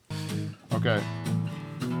Okay.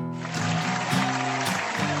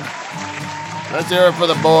 Let's hear it for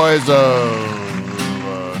the boys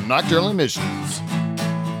of Nocturnal Emissions.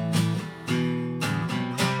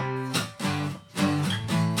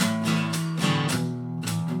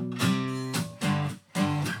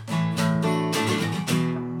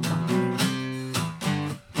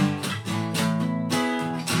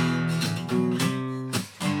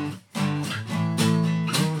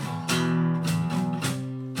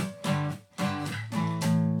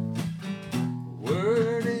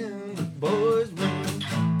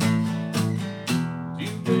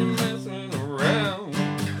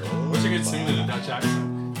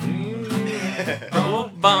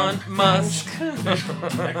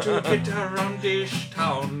 Around this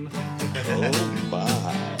town. Oh my.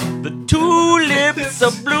 The tulips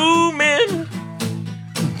are blooming.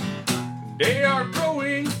 They are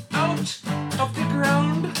growing out of the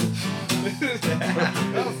ground.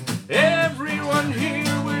 Everyone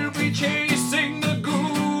here will be chasing the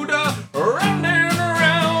Gouda around and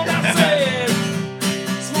around. I said,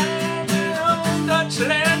 smile on Dutch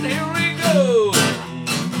land, here we go.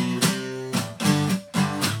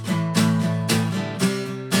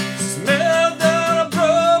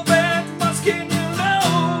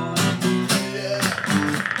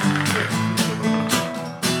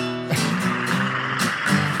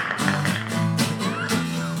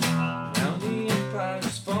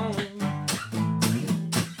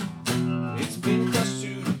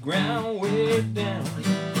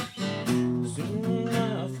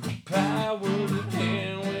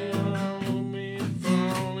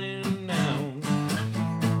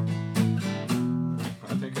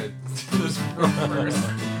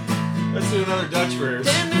 Let's do another Dutch verse.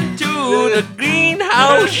 Into the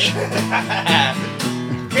greenhouse.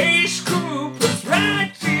 Case Coop was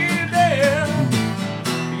right here there.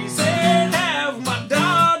 He said, have my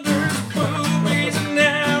daughter's boobies and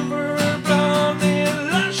never blondie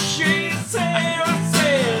lush. She said, I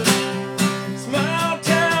said, small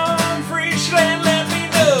town, Friesland, let me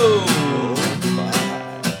know.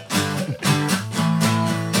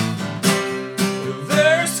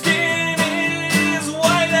 Their skin is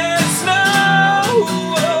white as snow.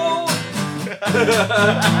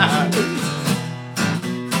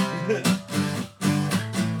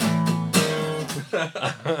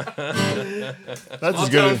 That's as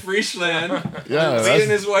good. Friesland. Yeah,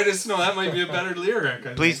 skin is white as snow. That might be a better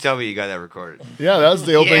lyric. Please tell me you got that recorded. Yeah, that's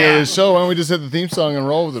the opening of the show. Why don't we just hit the theme song and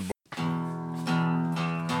roll with it?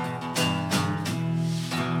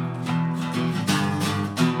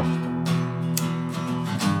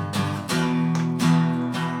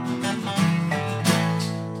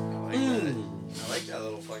 I like that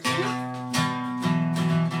little fucking.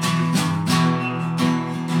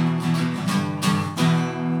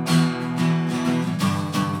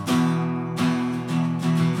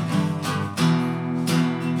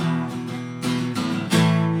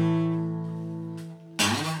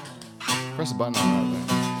 Press a button on that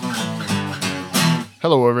thing.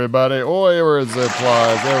 Hello, everybody. Oi, where's the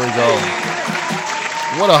applause? There we go.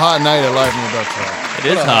 What a hot night at Live in the Dutch Hall.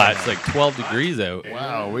 It is hot. It's like 12 degrees out.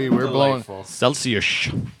 Wow, we're blowing. Celsius.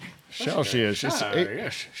 Celsius.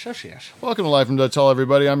 Celsius. Welcome to Live from Dutch Hall,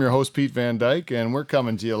 everybody. I'm your host, Pete Van Dyke, and we're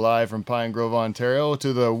coming to you live from Pine Grove, Ontario,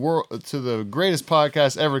 to the greatest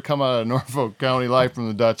podcast ever come out of Norfolk County, Live from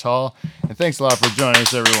the Dutch Hall. And thanks a lot for joining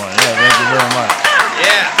us, everyone. Yeah, thank you very much.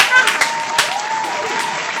 Yeah.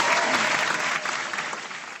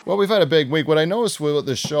 Well, we've had a big week. What I noticed with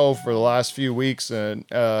the show for the last few weeks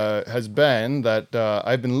has been that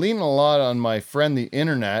I've been leaning a lot on my friend the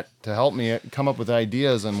internet to help me come up with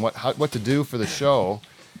ideas on what to do for the show.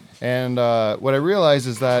 And what I realized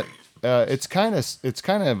is that it's kind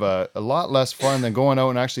of a lot less fun than going out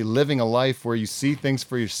and actually living a life where you see things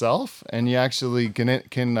for yourself and you actually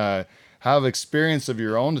can have experience of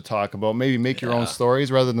your own to talk about, maybe make your own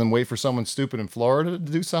stories rather than wait for someone stupid in Florida to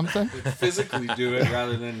do something. Physically do it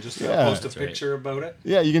rather than just post a picture about it.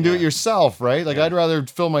 Yeah, you can do it yourself, right? Like I'd rather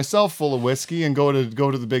fill myself full of whiskey and go to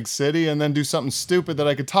the big city and then do something stupid that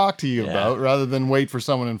I could talk to you about rather than wait for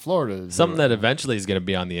someone in Florida to do Something it. that eventually is going to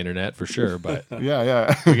be on the internet for sure, but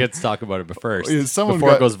Yeah. we get to talk about it first Someone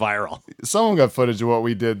before it goes viral. Someone got footage of what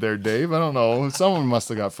we did there, Dave. I don't know. Someone must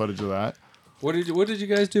have got footage of that. What did you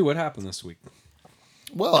guys do? What happened this week?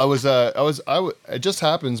 Well, it just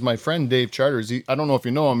happens. My friend Dave Charters. I don't know if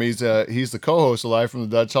you know him. He's the co-host of Live from the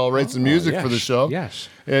Dutch Hall. Writes the music for the show. Yes.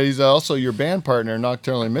 Yeah, he's also your band partner in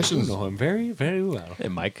Nocturnal I Emissions. know him very, very well. Hey,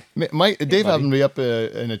 Mike. Dave happened to be up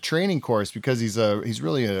in a training course because he's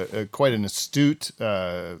really quite an astute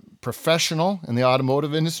professional in the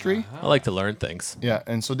automotive industry. I like to learn things. Yeah,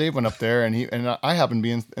 and so Dave went up there, and I happened to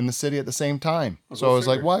be in the city at the same time. So I was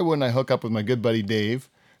like, why wouldn't I hook up with my good buddy Dave,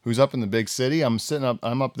 who's up in the big city? I'm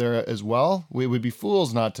up there as well. We would be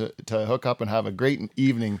fools not to hook up and have a great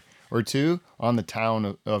evening or two on the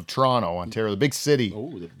town of Toronto, Ontario, the big city,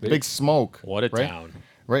 the big smoke. What a right? town.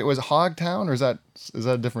 Right? Was it Hogtown or is that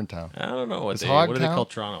a different town? I don't know. What do they Hogtown? call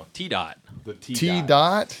Toronto? T-Dot. The T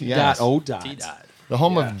dot, yes. T-dot. T-Dot. The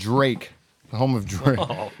home Yeah. of Drake. The home of Drake.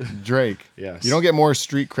 Oh. Drake. Yes. You don't get more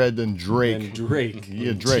street cred than Drake. And Drake.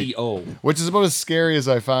 Yeah, Drake. T-O. Which is about as scary as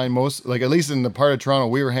I find most, like at least in the part of Toronto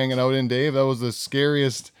we were hanging out in, Dave. That was the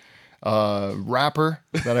scariest rapper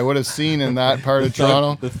that I would have seen in that part of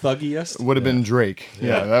Toronto. The thuggiest. Would have been Drake.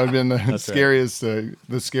 Yeah, that would have been the right.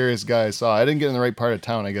 scariest guy I saw. I didn't get in the right part of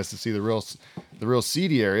town, I guess, to see the real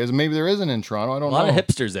seedy areas. Maybe there isn't in Toronto. I don't A know. lot of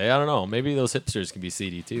hipsters, I don't know. Maybe those hipsters can be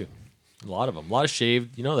seedy too. A lot of them. A lot of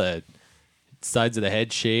shaved. You know, the sides of the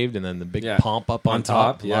head shaved and then the big pomp up on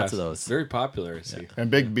top. Yeah. Lots of those. Very popular, I see. And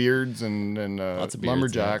big beards and Lots of beards,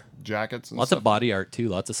 lumberjack jackets. And Lots stuff. of body art too.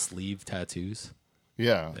 Lots of sleeve tattoos.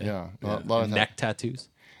 Yeah. A lot of Neck tattoos.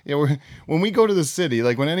 Yeah, when we go to the city,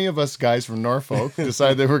 like when any of us guys from Norfolk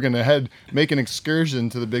decide that we're going to make an excursion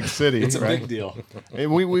to the big city, It's a right? big deal.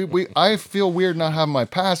 I feel weird not having my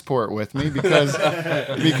passport with me because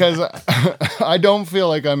I don't feel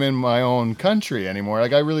like I'm in my own country anymore.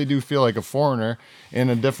 Like I really do feel like a foreigner in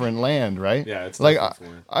a different land, right? Yeah, it's like definitely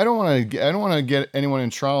foreign. I don't want to get anyone in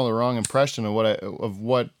Toronto the wrong impression of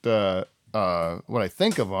what I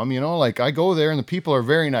think of them, like I go there and the people are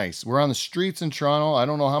very nice. We're on the streets in Toronto. I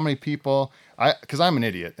don't know how many people, because I'm an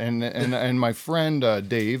idiot, and my friend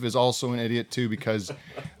Dave is also an idiot too because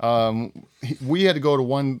we had to go to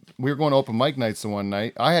we were going to open mic nights the one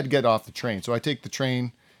night. I had to get off the train, so I take the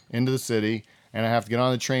train into the city and I have to get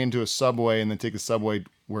on the train to a subway and then take the subway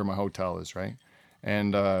where my hotel is, right?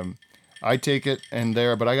 And I take it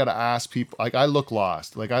but I got to ask people. Like I look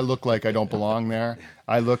lost. Like I look like I don't belong there.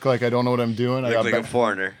 I look like I don't know what I'm doing. Look like a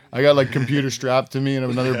foreigner. I got like computer strapped to me and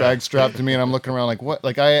another bag strapped to me, and I'm looking around like what?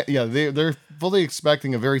 Like they're fully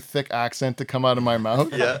expecting a very thick accent to come out of my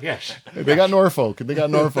mouth. Yeah. Yes. They got Norfolk. Yeah.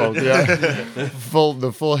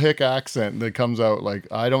 The full Hick accent that comes out.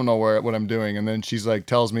 Like I don't know what I'm doing, and then she's like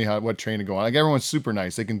tells me what train to go on. Like everyone's super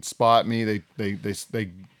nice. They can spot me.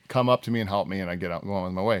 They come up to me and help me, and I go on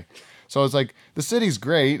with my way. So it's like the city's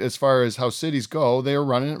great as far as how cities go. They're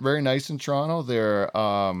running it very nice in Toronto.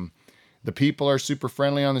 The people are super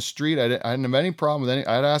friendly on the street. I didn't have any problem with any.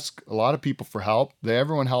 I'd ask a lot of people for help.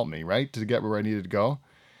 Everyone helped me, right, to get where I needed to go.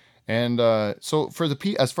 And so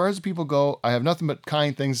as far as the people go, I have nothing but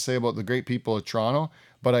kind things to say about the great people of Toronto.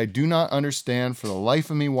 But I do not understand for the life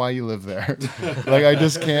of me why you live there. Like I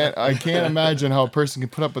just can't. I can't imagine how a person can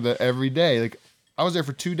put up with it every day. Like I was there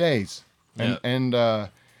for 2 days, and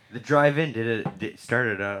The drive-in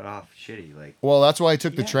started off shitty. Like, well, that's why I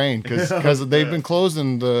took the train because they've been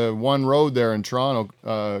closing the one road there in Toronto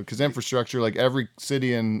because infrastructure, like every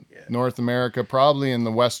city in North America, probably in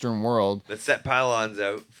the Western world. let's set pylons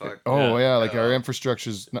out. Fuck. Oh yeah, like our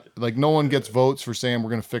infrastructure's like no one gets votes for saying we're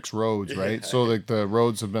going to fix roads, right? So like the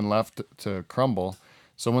roads have been left to crumble.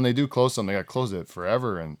 So when they do close them, they got to close it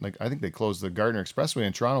forever. And like I think they closed the Gardner Expressway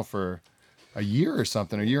in Toronto for a year or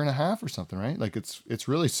something, a year and a half or something, right? Like it's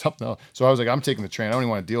really something else. So I was like, I'm taking the train. I don't even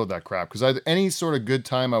want to deal with that crap because any sort of good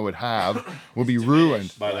time I would have would be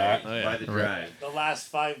ruined. By that. By the drive. The last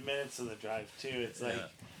 5 minutes of the drive too. It's like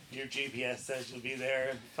your GPS says you'll be there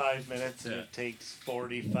in 5 minutes, and it takes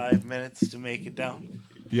 45 minutes to make it down.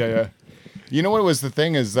 Yeah. You know what was the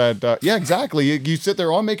thing is that, yeah, exactly. You sit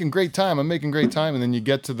there, I'm making great time. And then you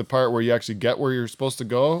get to the part where you actually get where you're supposed to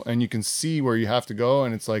go and you can see where you have to go.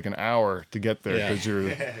 And it's like an hour to get there because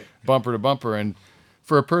you're bumper to bumper. And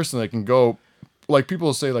for a person that can go, like people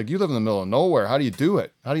will say, like, you live in the middle of nowhere. How do you do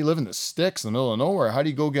it? How do you live in the sticks in the middle of nowhere? How do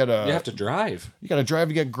you go get You have to drive. You got to drive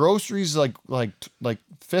to get groceries like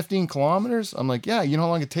 15 kilometers? I'm like, yeah, you know how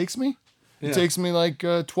long it takes me? It takes me like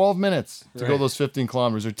 12 minutes to go those 15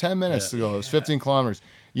 kilometers or 10 minutes to go those 15 kilometers.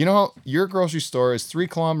 You know how your grocery store is 3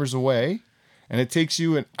 kilometers away and it takes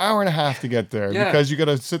you an hour and a half to get there because you got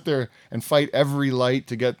to sit there and fight every light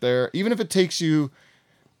to get there. Even if it takes you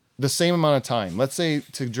the same amount of time, let's say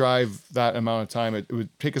to drive that amount of time, it would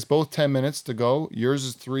take us both 10 minutes to go. Yours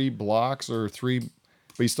is 3 blocks or 3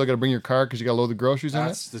 but you still got to bring your car because you got to load the groceries in it.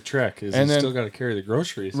 That's the trick. Is And you then- still got to carry the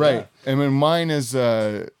groceries. Right. And then mine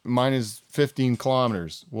is 15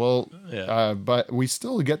 kilometers. Well, Yeah. but we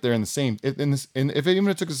still get there in the same. Even if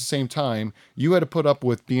it took us the same time, you had to put up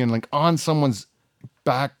with being like on someone's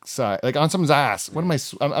backside, like on someone's ass. What am I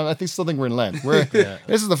still think we're in Lent.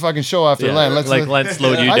 This is the fucking show after Yeah, Lent. like Lent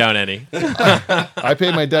slowed you down any. I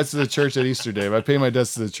paid my debts to the church at Easter, Dave. I paid my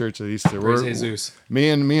debts to the church at Easter. Praise Jesus. Me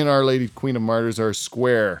and Our Lady Queen of Martyrs are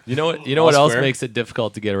square. You know what else square. makes it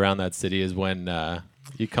difficult to get around that city is when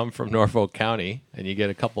you come from Norfolk County and you get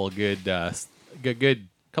a couple of good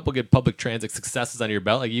public transit successes under your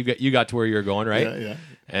belt. Like you got to where you were going, right? Yeah.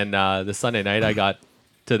 And the Sunday night I got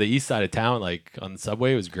to the east side of town, like on the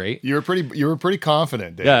subway. It was great. You were pretty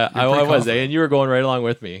confident, Dave. Yeah, You I were pretty was, confident. and you were going right along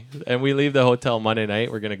with me. And we leave the hotel Monday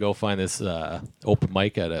night. We're gonna go find this open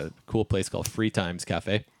mic at a cool place called Free Times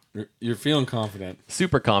Cafe. You're feeling confident.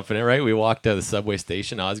 Super confident, right? We walked to the subway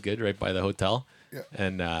station, Osgood, right by the hotel,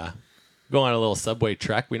 and go on a little subway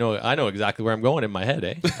trek. I know exactly where I'm going in my head,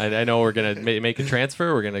 eh? I know we're gonna make a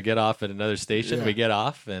transfer. We're gonna get off at another station. Yeah. We get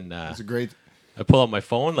off, and It's a great. I pull out my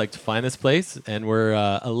phone, like to find this place, and we're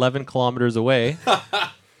 11 kilometers away,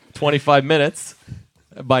 25 minutes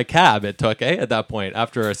by cab. It took, at that point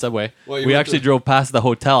after our subway. Well, you we went actually to- drove past the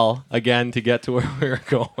hotel again to get to where we were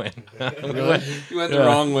going. You went the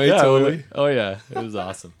wrong way, totally. Oh yeah, it was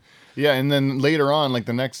awesome. Yeah, and then later on, like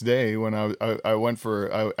the next day, when I went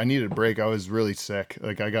for I needed a break. I was really sick.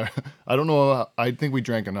 Like I don't know. I think we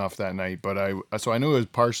drank enough that night, but I knew it was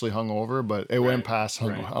partially hungover, but it went past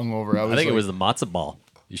hungover. I think it was the matzo ball.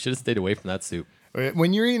 You should have stayed away from that soup.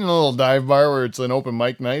 When you're eating a little dive bar where it's an open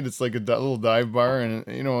mic night. It's like a little dive bar, and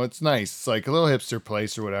it's nice. It's like a little hipster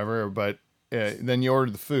place or whatever. But then you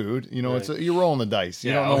order the food. You're rolling the dice.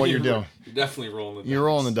 You don't know what you're doing. You're definitely rolling the dice. You're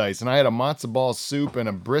rolling the dice, and I had a matzo ball soup and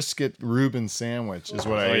a brisket Reuben sandwich. Is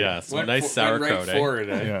what I Oh ate. yeah, some Went nice sauerkraut, right for it,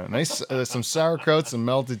 eh? Yeah, nice. Some sauerkraut, some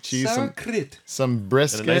melted cheese, Sauerkraut. some and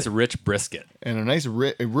brisket, a nice rich brisket. and a nice,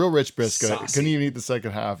 real rich brisket. I Saucy. couldn't even eat the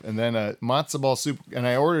second half, and then a matzo ball soup. And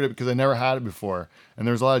I ordered it because I never had it before, and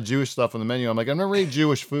there was a lot of Jewish stuff on the menu. I'm like, I've never ate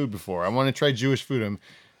Jewish food before. I want to try Jewish food. And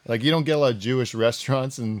like, you don't get a lot of Jewish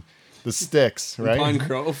restaurants in the sticks, right? Pine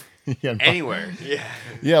Grove. Yeah, Anywhere. Yeah.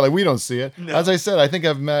 yeah, like we don't see it. As I said, I think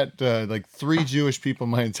I've met like 3 Jewish people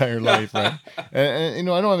my entire life, right? And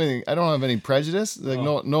I don't have any prejudice, like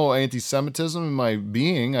no anti-Semitism in my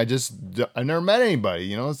being. I never met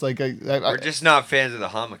anybody. It's like We're just not fans of the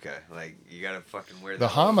hamaka. Like, you gotta fucking wear the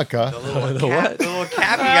the little hamaka. cap. The little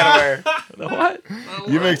cap you gotta wear. The what?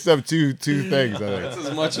 You mixed up two things. I think. That's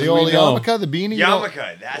as much The as old we know. yarmulke, the beanie. you don't-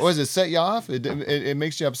 Yarmulke. That's What does it set you off? It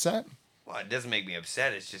makes you upset. Well, it doesn't make me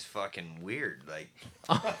upset. It's just fucking weird. Like,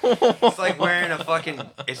 it's like wearing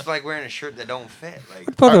a shirt that don't fit.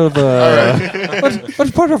 Like, Part of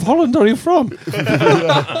what part of Holland are you from?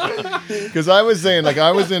 Because I was saying, like,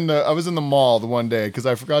 I was in the mall the one day because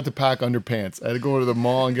I forgot to pack underpants. I had to go to the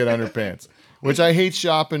mall and get underpants, which I hate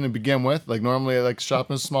shopping to begin with. Like, normally, I like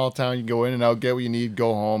shopping in a small town. You go in and out, get what you need,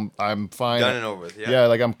 go home. I'm fine. done and over with. Yeah. Yeah,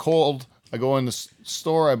 like I'm cold. I go in the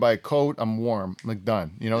store, I buy a coat, I'm warm. I'm like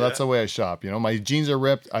done. That's the way I shop. My jeans are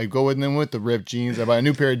ripped. I go in them with the ripped jeans. I buy a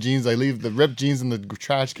new pair of jeans. I leave the ripped jeans in the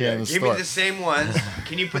trash can in the Give store. me the same ones.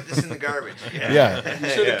 Can you put this in the garbage? Yeah. You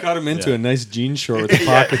should have cut him into a nice jean short with the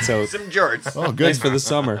pockets out. Some jorts. Oh, good. Nice for the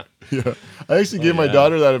summer. Yeah. I actually gave my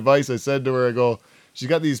daughter that advice. I said to her, I go, she's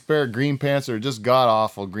got these pair of green pants that are just god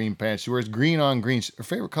awful green pants. She wears green on green. Her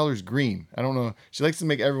favorite color is green. I don't know. She likes to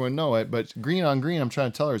make everyone know it, but green on green, I'm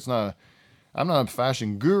trying to tell her I'm not a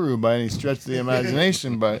fashion guru by any stretch of the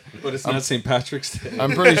imagination, but But it's not St. Patrick's Day.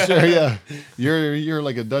 I'm pretty sure, yeah. You're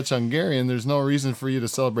like a Dutch Hungarian. There's no reason for you to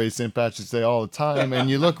celebrate St. Patrick's Day all the time, and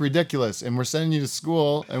you look ridiculous. And we're sending you to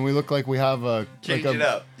school, and we look like we have Change it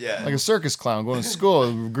up. Yeah. like a circus clown going to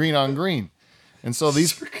school, green on green. And so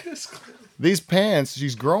these pants,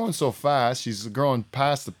 she's growing so fast, she's growing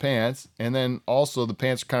past the pants, and then also the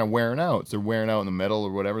pants are kind of wearing out. They're wearing out in the middle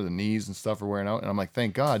or whatever, the knees and stuff are wearing out. And I'm like,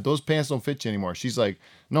 thank God, those pants don't fit you anymore. She's like,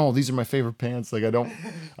 no, these are my favorite pants. Like I don't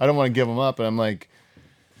want to give them up. And I'm like,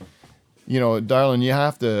 darling, you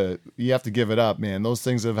have to give it up, man. Those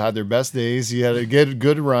things have had their best days. You had a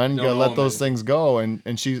good run. You gotta let those things go. And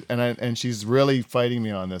she's really fighting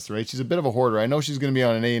me on this, right? She's a bit of a hoarder. I know she's gonna be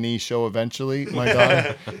on an A&E show eventually. My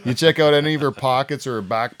daughter, you check out any of her pockets or her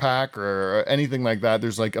backpack or anything like that.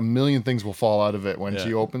 There's like a million things will fall out of it when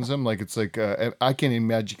she opens them. Like it's like I can't even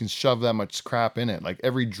imagine you can shove that much crap in it. Like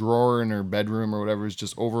every drawer in her bedroom or whatever is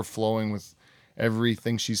just overflowing with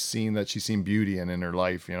everything she's seen beauty in her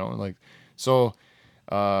life. So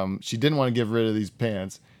she didn't want to get rid of these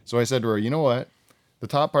pants. So I said to her, you know what? the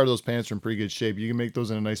top part of those pants are in pretty good shape. You can make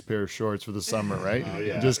those in a nice pair of shorts for the summer, right? Oh,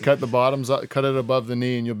 yeah. Just cut the bottoms up, cut it above the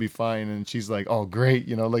knee, and you'll be fine. And she's like, "Oh, great,"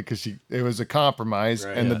 like because it was a compromise,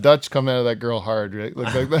 Right, and yeah. the Dutch come out of that girl hard, right?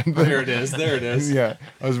 Like that. There it is. There it is. Yeah,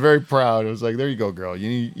 I was very proud. I was like, "There you go, girl.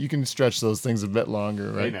 You can stretch those things a bit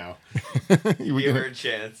longer, Right right?" now. Give her a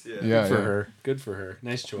chance. Yeah. Yeah, Good for yeah. her. Good for her.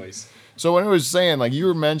 Nice choice. So when I was saying, like you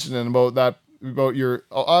were mentioning about your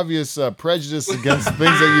obvious prejudice against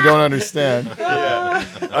things that you don't understand.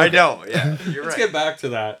 I know. Yeah, you're Let's right. get back to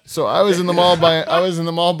that. So I was in the mall buying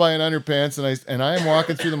underpants, and I am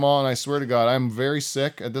walking through the mall, and I swear to God, I'm very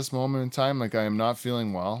sick at this moment in time. Like I am not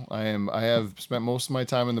feeling well. I have spent most of my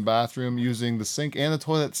time in the bathroom using the sink and the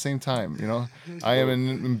toilet at the same time. I am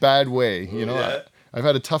in bad way. I've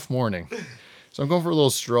had a tough morning. So I'm going for a little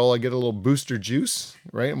stroll. I get a little booster juice,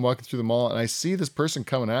 right? I'm walking through the mall, and I see this person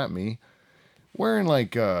coming at me wearing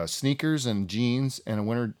like sneakers and jeans and a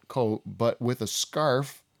winter coat, but with a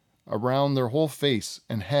scarf around their whole face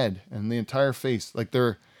and head and the entire face. Like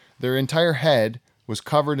their entire head was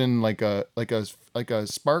covered in like a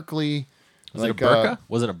sparkly. Was it a burqa?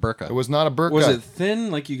 Was it a burqa? It was not a burqa. Was it thin,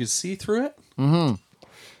 like you could see through it?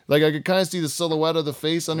 Like I could kind of see the silhouette of the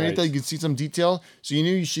face underneath Right. it. You could see some detail, so you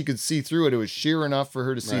knew she could see through it. It was sheer enough for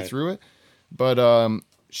her to see Right. through it, but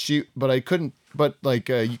I couldn't. But like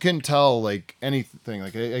you couldn't tell like anything.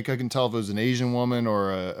 Like I couldn't tell if it was an Asian woman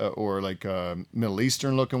or like a Middle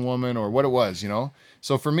Eastern looking woman or what it was.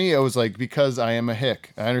 So for me, it was like because I am a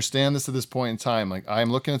hick. I understand this at this point in time. Like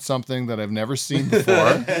I'm looking at something that I've never seen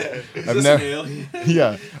before.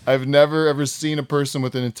 I've never ever seen a person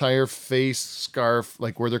with an entire face scarf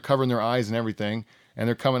like where they're covering their eyes and everything, and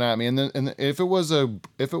they're coming at me. And if it was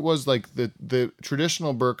like the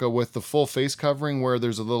traditional burqa with the full face covering where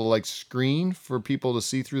there's a little like screen for people to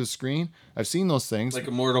see through the screen, I've seen those things. Like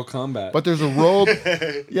a Mortal Kombat. But there's a robe.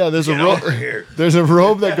 Yeah, there's a robe. over here. There's a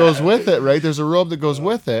robe that goes with it, right? There's a robe that goes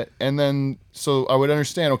with it, and then so I would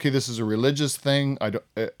understand. Okay, this is a religious thing. I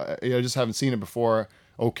just haven't seen it before.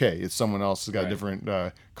 Okay, it's someone else has got a different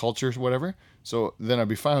culture, whatever. So then I'd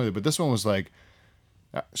be fine with it. But this one was like,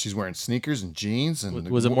 she's wearing sneakers and jeans, and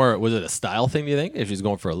Was it a style thing, do you think, if she's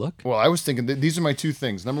going for a look? Well, I was thinking these are my two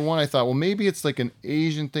things. Number one, I thought, well, maybe it's like an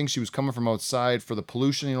Asian thing. She was coming from outside for the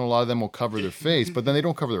pollution. A lot of them will cover their face, but then they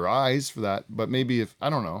don't cover their eyes for that. But maybe I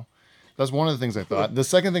don't know. That's one of the things I thought. The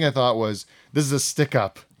second thing I thought was, this is a stick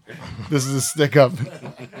up. This is a stick up.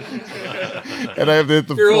 And I have to hit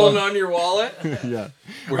the You're floor. holding on to your wallet? Yeah.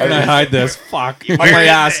 Where can I hide this? Fuck. Up my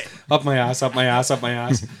ass. Up my ass. Up my ass. Up my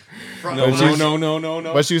ass.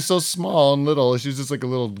 No. But she was so small and little. She was just like a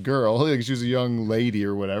little girl. Like she was a young lady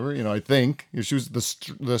or whatever. I think she was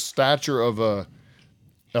the stature of a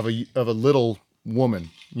little woman.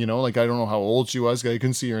 Like I don't know how old she was. I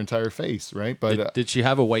couldn't see her entire face, right? But Did she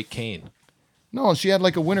have a white cane? no, she had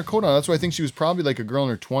like a winter coat on. That's why I think she was probably like a girl in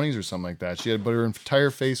her 20s or something like that. But her entire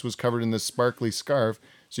face was covered in this sparkly scarf,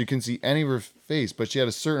 so you couldn't see any of her face. But she had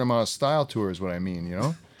a certain amount of style to her, is what I mean.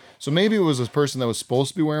 So maybe it was a person that was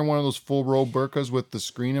supposed to be wearing one of those full robe burqas with the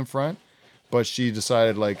screen in front, but she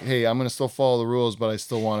decided like, hey, I'm gonna still follow the rules, but I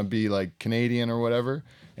still want to be like Canadian or whatever,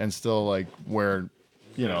 and still like wear,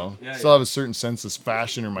 still have a certain sense of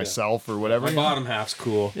fashion or myself or whatever. My bottom half's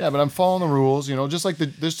cool. Yeah, but I'm following the rules. Just like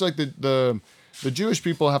the Jewish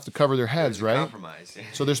people have to cover their heads, right? Compromise.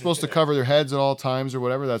 So they're supposed to cover their heads at all times or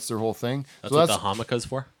whatever. That's their whole thing. That's So what the hamaka's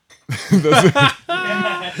for?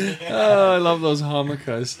 Oh, I love those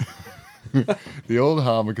hamakas. the old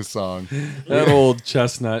Hanukkah song. That old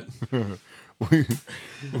chestnut. We-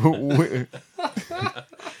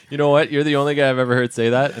 You know what? You're the only guy I've ever heard say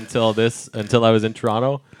that until I was in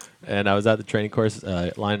Toronto, and I was at the training course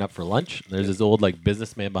lining up for lunch. There's this old like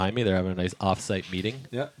businessman behind me. They're having a nice off-site meeting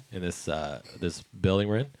Yeah. in this building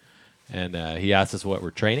we're in, and he asked us what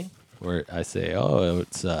we're training. Where I say, oh,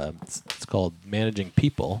 it's called managing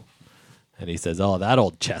people, and he says, oh, that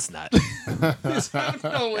old chestnut.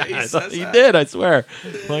 No way. I thought he did. I swear.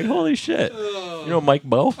 I'm like, holy shit. You know Mike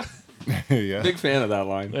Bowe? yeah. Big fan of that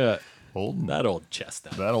line. Yeah. Old, That old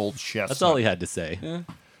chestnut. that old chestnut. That's all he had to say. Yeah.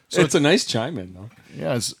 So it's a nice chime in, though.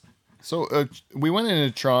 Yes. So we went into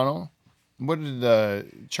Toronto. What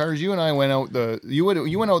did Charles? You and I went out. You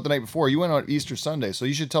went out the night before. You went out Easter Sunday. So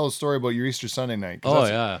you should tell a story about your Easter Sunday night. 'Cause Oh, that's,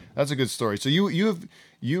 yeah. that's a good story. So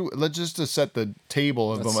let's just to set the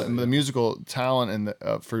table of the musical talent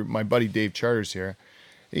and for my buddy Dave Charters here.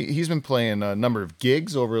 He's been playing a number of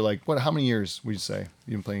gigs over how many years would you say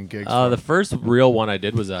you've been playing gigs? The first real one I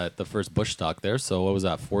did was at the first Bush Stock there. So what was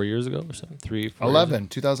that, 4 years ago or something? 3, 4 years ago?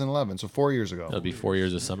 2011. So 4 years ago. That'll be 4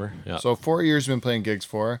 years of summer. Yeah. So 4 years you've been playing gigs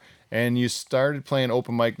for, and you started playing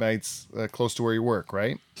open mic nights close to where you work,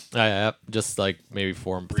 right? Yeah, just like maybe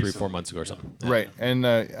 3-4 months ago or something. Yeah. Right, and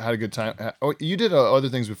had a good time. Oh, you did other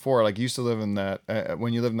things before, like you used to live in that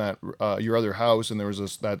when you lived in that your other house, and there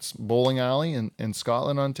was that's bowling alley in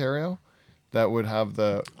Scotland, Ontario, that would have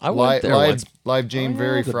the I went there once. live Jane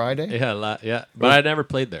Very Friday. Yeah, but I never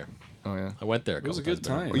played there. Oh yeah, I went there. It was a good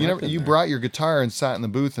time. well, you brought your guitar and sat in the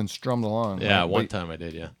booth and strummed along. Yeah, right? one time I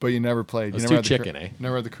did. Yeah, But you never played. was You never too had the chicken, eh?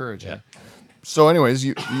 Never had the courage. Yeah. So, anyways,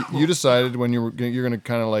 you decided when you're going to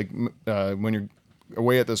kind of like when you're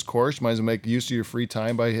away at this course, you might as well make use of your free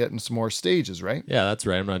time by hitting some more stages, right? yeah, that's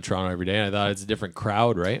right. I'm in Toronto every day, and I thought it's a different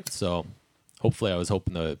crowd, right? So, hopefully, I was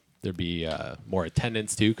hoping there'd be more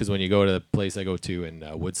attendance too, because when you go to the place I go to in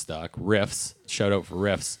Woodstock, Riffs, shout out for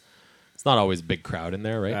Riffs. It's not always a big crowd in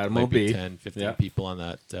there, right? Adam Might be OB. 10, 15 Yeah. people on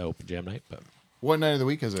that open jam night, but What night of the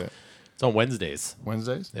week is it? it's on Wednesdays.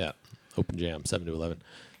 Wednesdays? Yeah, open jam, 7 to 11.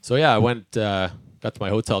 So yeah, I went, got to my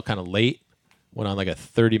hotel kind of late. Went on like a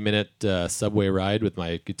 30-minute subway ride with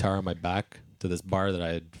my guitar on my back to this bar that I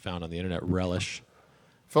had found on the internet, Relish.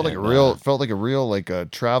 Felt like a real like a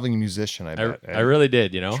traveling musician. I I, bet. I really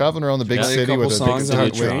did, you know. Traveling around the big Yeah. Play a city couple with songs on the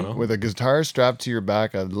with, train. with a guitar strapped to your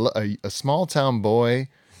back, a small town boy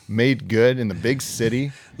made good in the big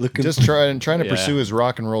city, just trying to Yeah. pursue his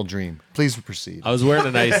rock and roll dream. Please proceed. I was wearing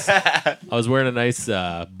a nice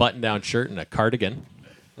button-down shirt and a cardigan.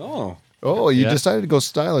 Oh, Oh, you Yeah. decided to go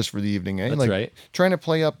stylish for the evening, eh? That's like right. Trying to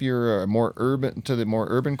play up your more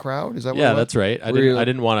urban crowd. Is that what Yeah, it was? that's right. I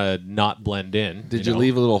didn't want to not blend in. did you know?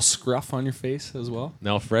 leave a little scruff on your face as well?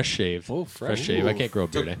 No, fresh shave. Oh, fresh shave. I can't grow a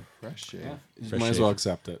beard. Eh? Fresh shave. You Fresh might as shave. well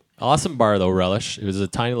accept it. Awesome bar though, Relish. It was a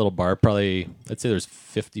tiny little bar. Probably, I'd say there's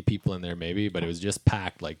 50 people in there maybe, but it was just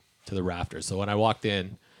packed like to the rafters. So when I walked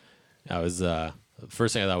in, I was the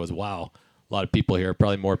first thing I thought was, wow, a lot of people here.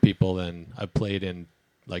 Probably more people than I've played in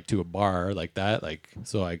like to a bar like that. Like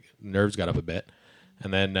so, nerves got up a bit,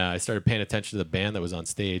 and then I started paying attention to the band that was on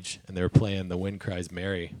stage, and they were playing "The Wind Cries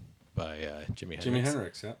Mary" by Jimi Hendrix. Jimi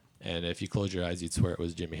Hendrix, yeah. And if you close your eyes, you'd swear it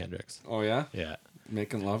was Jimi Hendrix. Oh yeah, Yeah.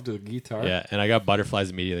 making love to the guitar. Yeah, and I got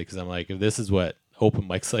butterflies immediately because I'm like, if this is what open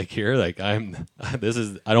mics like here, like I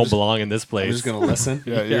don't belong in this place. I'm just gonna listen.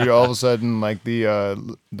 Yeah, you're all of a sudden like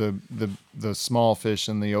the small fish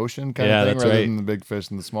in the ocean kind Yeah, of thing, that's rather right. than the big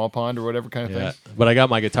fish in the small pond or whatever kind of Yeah, thing. but I got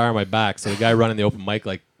my guitar on my back, so the guy running the open mic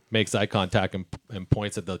like makes eye contact and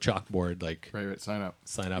points at the chalkboard like Right, sign up.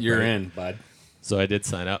 sign up. You're right? in, bud. So I did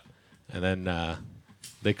sign up, and then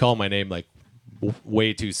they called my name like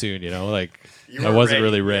way too soon, you know, like You I were wasn't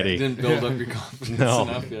ready, really yeah. ready. Didn't build up your confidence No.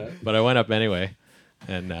 enough yet. But I went up anyway,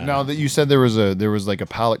 and Now that you said there was like a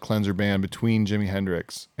palate cleanser band between Jimi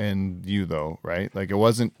Hendrix and you, though, right? Like it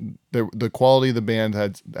wasn't the quality of the band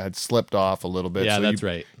had slipped off a little bit. Yeah, so that's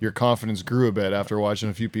right. Your confidence grew a bit after watching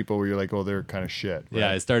a few people where you're like, oh, they're kind of shit. Right? yeah,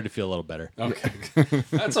 I started to feel a little better. Okay,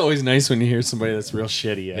 that's always nice when you hear somebody that's real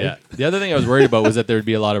shitty. Eh? Yeah. The other thing I was worried about was that there would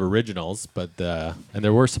be a lot of originals, but and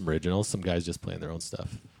there were some originals, some guys just playing their own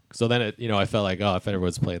stuff. So then I felt like, oh, if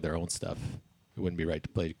everyone's playing their own stuff, it wouldn't be right to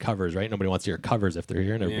play covers, right? Nobody wants to hear covers if they're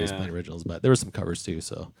here, and everybody's Yeah. playing originals. But there were some covers too,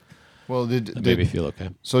 so Well, that made me feel okay.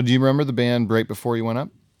 so do you remember the band right before you went up?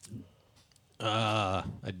 I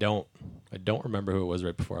don't remember who it was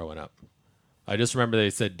right before I went up. I just remember they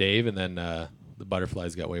said Dave, and then the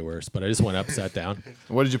butterflies got way worse. But I just went up, sat down.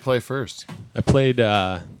 What did you play first? I played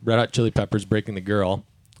Red Hot Chili Peppers' "Breaking the Girl,"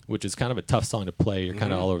 which is kind of a tough song to play. You're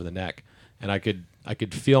kind of all over the neck, and I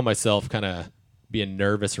could feel myself kind of being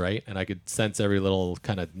nervous, right? And I could sense every little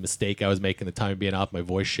kind of mistake I was making the time of being off, my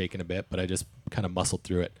voice shaking a bit, but I just kind of muscled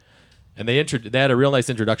through it. And they had a real nice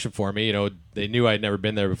introduction for me. You know, they knew I'd never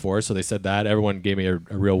been there before, so they said that. Everyone gave me a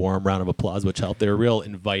real warm round of applause, which helped. They were real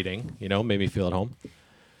inviting, you know, made me feel at home.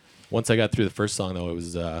 Once I got through the first song, though, it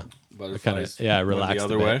was Butterflies I went relaxed the a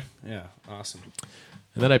other bit. way. Yeah, awesome.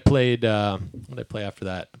 And then I played, what did I play after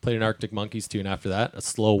that? I played an Arctic Monkeys tune after that, a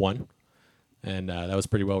slow one. And that was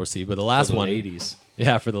pretty well received. But the last For the one, ladies.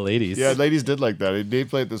 yeah, for the ladies. Yeah, ladies did like that. They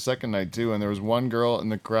played the second night too, and there was one girl in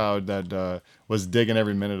the crowd that was digging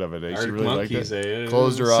every minute of it. She Arctic really Monkeys, liked it. eh?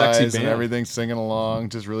 Closed her Sexy eyes and band. everything, singing along,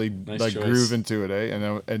 just really Nice choice. groove into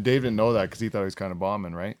it. And Dave didn't know that because he thought he was kind of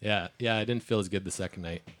bombing, right? yeah, I didn't feel as good the second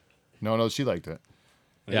night. No, she liked it.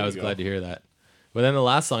 There Yeah, I you was go. glad to hear that. But then the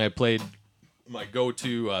last song I played, my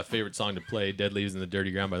go-to favorite song to play, "Dead Leaves in the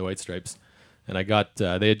Dirty Ground" by the White Stripes. And I got,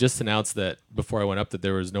 they had just announced that before I went up that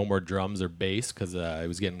there was no more drums or bass because it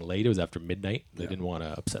was getting late. It was after midnight. They didn't want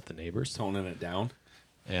to upset the neighbors. Toning it down.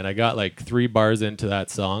 And I got like 3 bars into that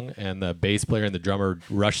song, and the bass player and the drummer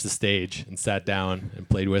rushed the stage and sat down and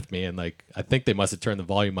played with me. And like, I think they must have turned the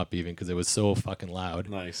volume up even because it was so fucking loud.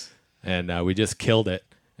 Nice. And we just killed it.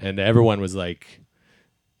 and everyone was like,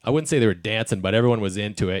 I wouldn't say they were dancing, but everyone was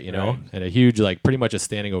into it, you know, and a huge, like, pretty much a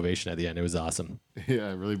standing ovation at the end. It was awesome.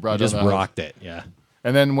 Yeah, it really We brought down just the house. rocked it. Yeah.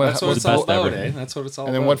 And then what? That's what it's the all best about, ever. eh? That's what it's all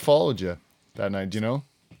and about. then what followed you that night? Do you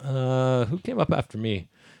know? Who came up after me?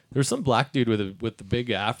 There was some black dude with the big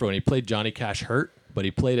afro, and he played Johnny Cash "Hurt," but he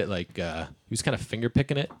played it like he was kind of finger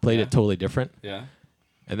picking it. Played it totally different. Yeah.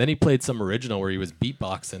 And then he played some original where he was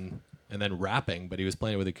beatboxing and then rapping, but he was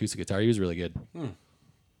playing it with acoustic guitar. He was really good.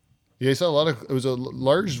 Yeah, you saw a lot of. It was a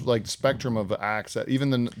large like spectrum of acts. That even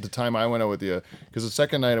the time I went out with you, because the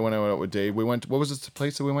second night I went out with Dave, we went. What was this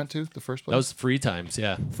place that we went to? The first place. That was Free Times,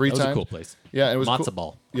 yeah. Free that was Times? a cool place. Yeah, it was Matzo cool.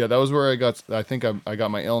 ball. Yeah, that was where I got. I think I got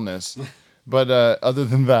my illness, but other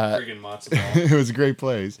than that, Friggin' matzo ball. it was a great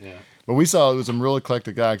place. Yeah. But we saw some real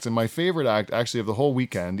eclectic acts, and my favorite act actually of the whole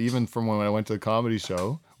weekend, even from when I went to the comedy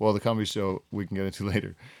show. Well, the comedy show we can get into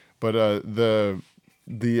later, but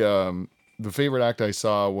the favorite act I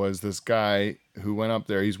saw was this guy who went up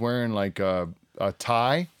there. He's wearing like a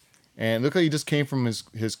tie, and it looked like he just came from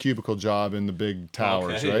his cubicle job in the big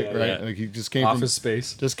towers, Okay, right? yeah, Right. yeah. Like he just came Office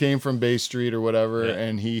space. just came from Bay Street or whatever, Yeah.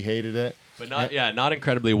 and he hated it. But not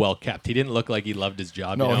incredibly well kept. He didn't look like he loved his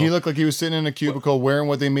job. No, you know? he looked like he was sitting in a cubicle wearing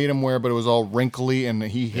what they made him wear, but it was all wrinkly, and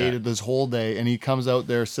he hated this whole day. And he comes out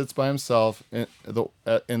there, sits by himself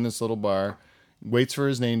in this little bar, waits for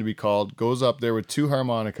his name to be called, goes up there with two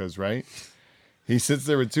harmonicas, right? He sits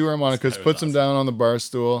there with two harmonicas, puts them down on the bar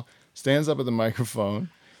stool, stands up at the microphone,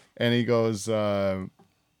 and he goes, a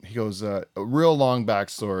real long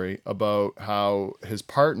backstory about how his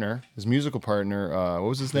partner, his musical partner, what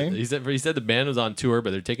was his name? He said the band was on tour, but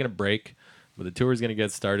they're taking a break. But the tour is going to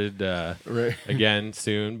get started Right. again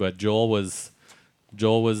soon. But Joel was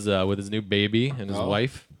with his new baby and his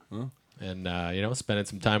wife, and spending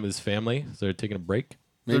some time with his family. So they're taking a break.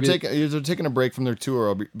 They're taking a break from their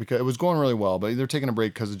tour because it was going really well, but they're taking a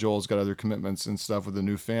break because Joel's got other commitments and stuff with a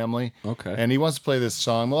new family. Okay. And he wants to play this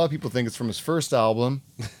song. A lot of people think it's from his first album.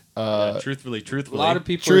 Truthfully. A lot of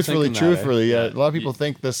people Truthfully, are thinking that, eh? yeah. A lot of people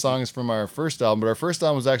think this song is from our first album, but our first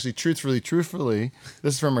album was actually Truthfully.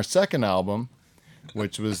 This is from our second album,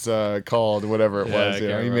 which was called whatever it Yeah, I was. You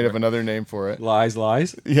can't know, he made remember. up another name for it. Lies.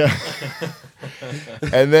 Yeah.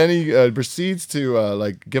 And then he proceeds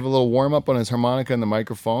to give a little warm up on his harmonica and the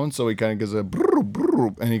microphone. So he kind of gives a brrr,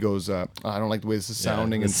 brrr, and he goes, I don't like the way this is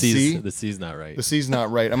sounding. The And C's, C, the C's not right. the C's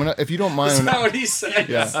not right. I'm gonna, if you don't mind, That's not what he said.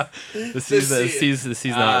 yeah, The C's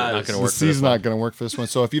not going to the work. C's not going to work for this one.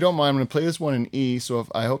 So if you don't mind, I'm going to play this one in E. So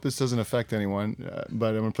I hope this doesn't affect anyone, but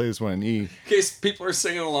I'm going to play this one in E. In case people are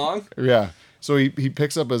singing along. Yeah. So he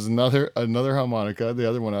picks up his another harmonica, the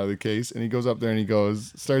other one out of the case, and he goes up there and he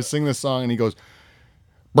starts singing this song, and he goes,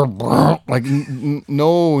 brr, brr, like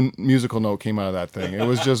no musical note came out of that thing. It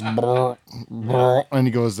was just brr, brr, and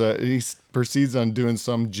he goes, he proceeds on doing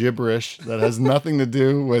some gibberish that has nothing to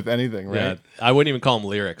do with anything, right? Yeah, I wouldn't even call them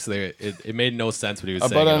lyrics. It made no sense what he was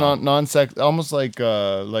saying. About at all. a non-sex, almost like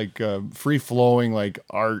free flowing, like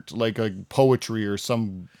art, like poetry or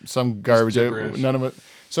some garbage. gibberish. None of it.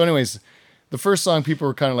 So, anyways, the first song, people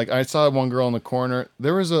were kind of like, I saw one girl in the corner.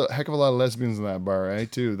 There was a heck of a lot of lesbians in that bar,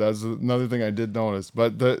 right? Too. That's another thing I did notice.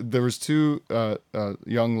 But there was two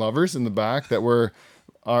young lovers in the back that were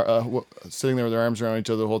sitting there with their arms around each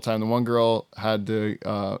other the whole time. The one girl had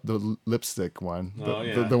the lipstick one,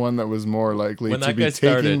 the one that was more likely When to that be guy taking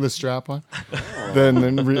started- the strap on. Then.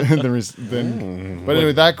 But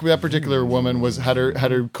anyway, that particular woman had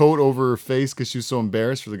her coat over her face because she was so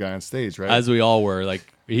embarrassed for the guy on stage, right? As we all were. Like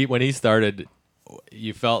when he started,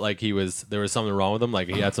 you felt like there was something wrong with him. Like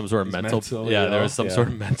he had some sort of mental. yeah, There was some yeah. sort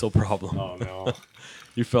of mental problem. Oh no.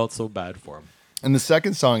 You felt so bad for him. And the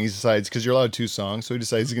second song, he decides, because you're allowed two songs, so he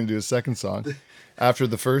decides he's going to do a second song after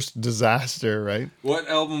the first disaster, right? What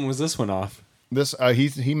album was this one off? This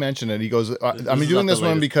he mentioned it. He goes, "I'm is doing not this the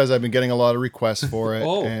one latest. because I've been getting a lot of requests for it,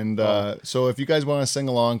 Oh. and so if you guys want to sing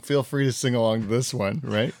along, feel free to sing along to this one,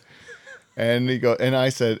 right?" And I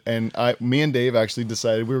said, me and Dave actually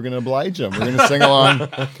decided we were going to oblige him. We're going to sing along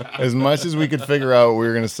as much as we could figure out. We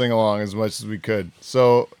were going to sing along as much as we could.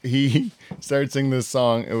 So he started singing this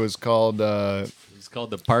song. It was called, It's called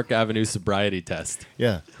the Park Avenue Sobriety Test.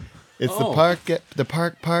 yeah. It's Oh. the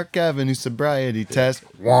Park Avenue sobriety test.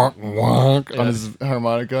 Wonk wonk on his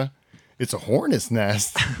harmonica. It's a hornet's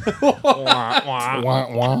nest.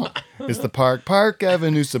 Wonk wonk. It's the Park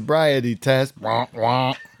Avenue sobriety test. Wonk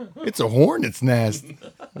wonk. It's a hornet's nest.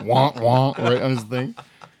 Wonk wonk. Right on his thing.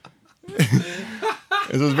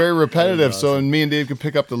 It was very repetitive, so me and Dave could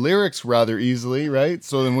pick up the lyrics rather easily, right?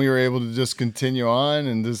 So then we were able to just continue on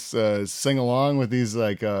and just sing along with these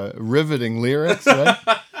riveting lyrics, right?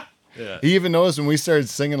 Yeah. He even noticed when we started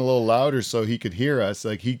singing a little louder so he could hear us.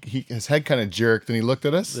 Like he his head kind of jerked and he looked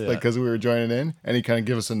at us like because we were joining in, and he kind of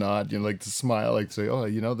gave us a nod, like to smile, like to say, "Oh,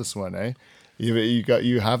 you know this one, eh?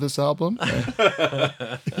 You have this album?"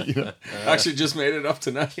 Actually, just made it up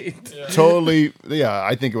tonight. Totally. Yeah,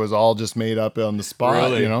 I think it was all just made up on the spot,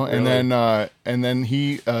 Really? And then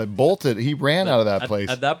he bolted. He ran out of that place.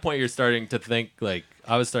 At that point, you're starting to think like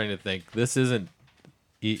I was starting to think this isn't.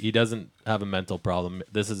 He doesn't have a mental problem.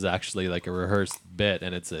 This is actually like a rehearsed bit,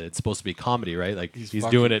 and it's supposed to be comedy, right? Like he's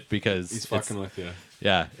doing it because He's fucking with you.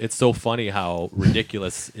 Yeah, it's so funny how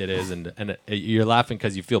ridiculous it is, and you're laughing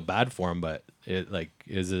because you feel bad for him, but it like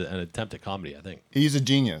is an attempt at comedy. I think He's a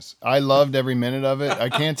genius. I loved every minute of it. I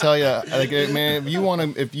can't tell you, like, man,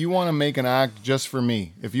 if you want to make an act just for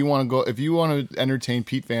me, if you want to entertain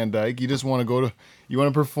Pete Van Dyke, you want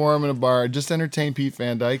to perform in a bar, just entertain Pete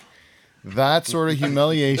Van Dyke. That sort of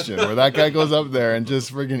humiliation where that guy goes up there and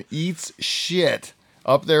just friggin' eats shit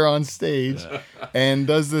up there on stage and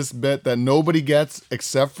does this bit that nobody gets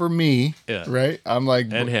except for me, right? I'm like,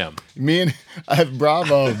 and him. Me and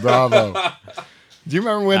bravo. Do you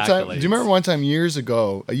remember one time? Accolades. Do you remember one time years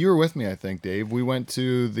ago? You were with me, I think, Dave. We went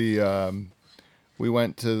to this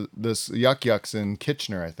Yuck Yucks in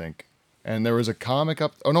Kitchener, I think, and there was a comic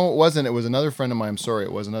up. Oh no, it wasn't. It was another friend of mine. I'm sorry,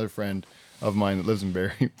 it was another friend of mine that lives in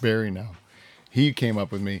Barrie now. He came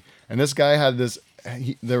up with me, and this guy had this.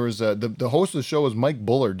 There was the host of the show was Mike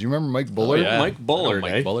Bullard. Do you remember Mike Bullard? yeah. Mike Bullard,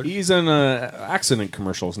 Mike Bullard. He's in accident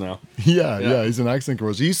commercials now. Yeah, he's an accent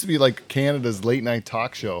commercial. He used to be like Canada's late night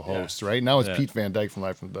talk show host, right? Now it's Yeah. Pete Van Dyke from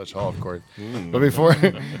Live from the Dutch Hall, of course. But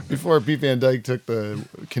before Pete Van Dyke took the Why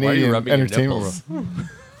are you Canadian rubbing your entertainment nipples? world.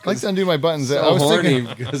 I like to undo my buttons. So I was horny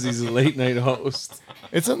thinking because he's a late night host.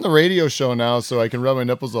 it's in the radio show now, so I can rub my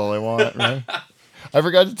nipples all I want, right? I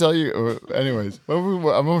forgot to tell you. Anyways, I'm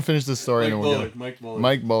going to finish this story. Mike Bullard.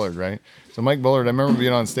 Mike Bullard, right? So Mike Bullard, I remember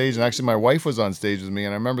being on stage, and actually my wife was on stage with me,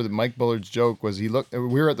 and I remember that Mike Bullard's joke was we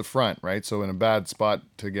were at the front, right? So in a bad spot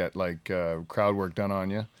to get like crowd work done on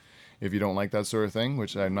you, if you don't like that sort of thing,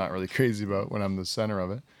 which I'm not really crazy about when I'm the center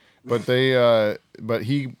of it. But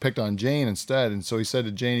he picked on Jane instead, and so he said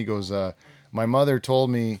to Jane, he goes, "My mother told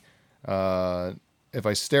me if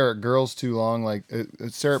I stare at girls too long, like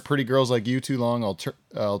stare at pretty girls like you too long,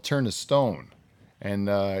 I'll turn to stone." And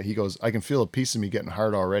he goes, "I can feel a piece of me getting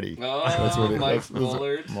hard already." Oh, Mike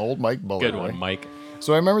Bullard. Old Mike Bullard. Good one, right? Mike.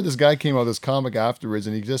 So I remember this guy came out with this comic afterwards,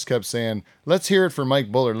 and he just kept saying, "Let's hear it for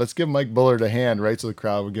Mike Bullard. Let's give Mike Bullard a hand," right? So the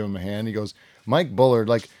crowd would give him a hand. He goes, "Mike Bullard,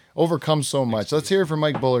 like, overcome so much. Let's hear it for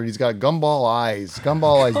Mike Bullard. He's got gumball eyes,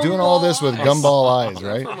 doing all this with gumball eyes,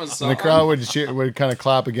 right?" And the crowd would kind of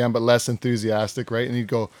clap again, but less enthusiastic, right? And he'd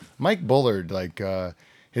go, "Mike Bullard, like,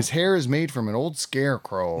 his hair is made from an old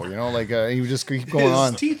scarecrow, like he would just keep going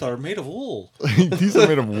on. His teeth are made of wool. These are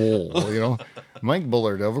made of wool, Mike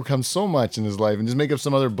Bullard overcomes so much in his life, and just make up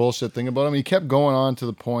some other bullshit thing about him. He kept going on to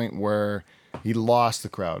the point where he lost the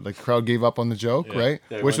crowd. Like the crowd gave up on the joke, right?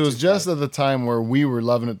 Which was just at the time where we were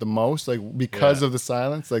loving it the most, like because of the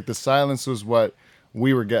silence. Like the silence was what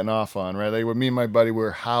we were getting off on, right? Like with me and my buddy, we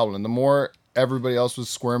were howling. The more everybody else was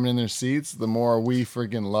squirming in their seats, the more we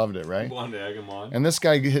freaking loved it, right? Wanted to egg him on. And this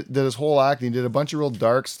guy did his whole act. And he did a bunch of real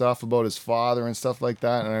dark stuff about his father and stuff like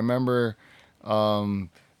that. And I remember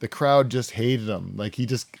the crowd just hated him. Like he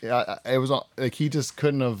just, it was like he just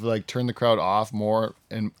couldn't have like turned the crowd off more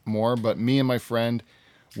and more. But me and my friend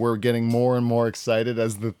were getting more and more excited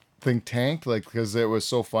as the thing tanked, like because it was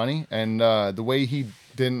so funny. And the way he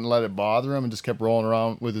didn't let it bother him and just kept rolling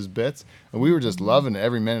around with his bits, and we were just loving it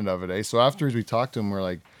every minute of it. So afterwards we talked to him, we're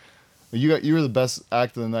like, you were the best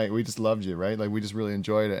act of the night, we just loved you, right? Like we just really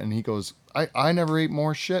enjoyed it. And he goes, I never ate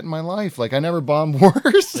more shit in my life, like I never bombed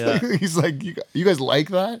worse. He's like, you guys like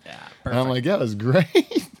that? And I'm like, yeah, it was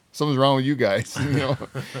great. Something's wrong with you guys. You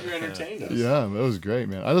entertained us. Yeah, that was great,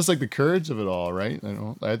 man. I just like the courage of it all, right?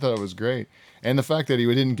 I thought it was great. And the fact that he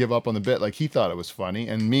didn't give up on the bit, like he thought it was funny,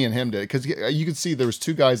 and me and him did, because you could see there was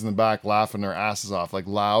two guys in the back laughing their asses off, like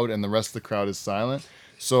loud, and the rest of the crowd is silent.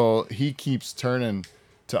 So he keeps turning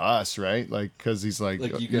to us, right? Like, because he's like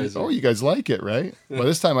you guys, you guys like it, right? Well,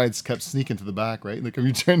 this time I just kept sneaking to the back, right? Like, I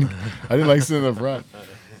didn't like sitting in the front.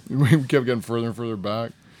 We kept getting further and further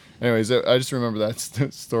back. Anyways, I just remember that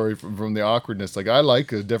story from the awkwardness. Like, I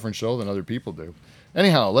like a different show than other people do.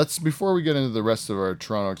 Anyhow, before we get into the rest of our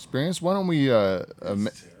Toronto experience, why don't we?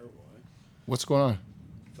 What's going on?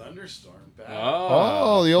 Thunderstorm back.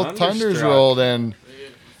 Oh, the old thunders rolled in.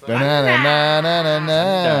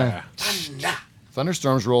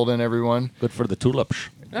 Thunderstorms rolled in, everyone. Good for the tulips.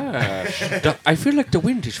 I feel like the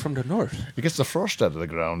wind is from the north. It gets the frost out of the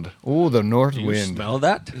ground. Oh, the north You wind. smell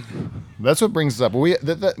that? That's what brings us up. We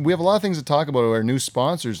have a lot of things to talk about with our new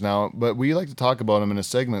sponsors now, but we like to talk about them in a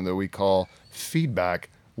segment that we call Feedback.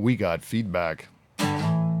 We got feedback.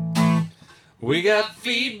 We got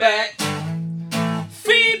feedback.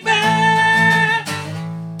 Feedback.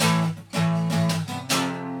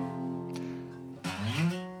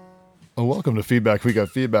 Oh, welcome to Feedback. We got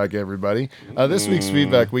feedback, everybody. This week's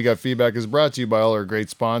Feedback, We got feedback is brought to you by all our great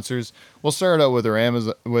sponsors. We'll start out with our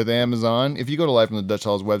Amazon. If you go to Live from the Dutch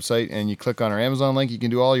Hall's website and you click on our Amazon link, you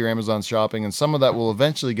can do all your Amazon shopping, and some of that will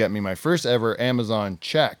eventually get me my first ever Amazon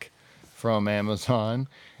check from Amazon.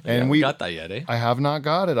 And we got that yet, eh? I have not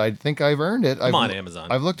got it. I think I've earned it. Come on, Amazon.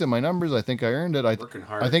 I've looked at my numbers. I think I earned it. Working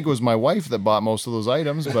hard. I think it was my wife that bought most of those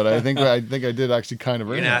items, but I think I did actually kind of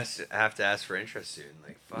You're earn gonna it. have to ask for interest soon.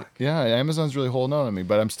 Like fuck. Yeah, Amazon's really holding on to me,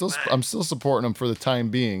 but I'm still supporting them for the time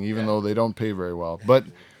being, even though they don't pay very well. But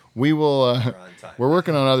we will. We're on time. We're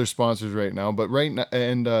working on other sponsors right now, but right now,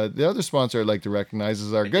 and the other sponsor I'd like to recognize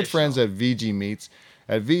is our good friends at VG Meats.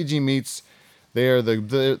 At VG Meats, they are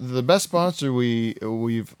the best sponsor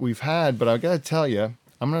we've had. But I gotta tell you,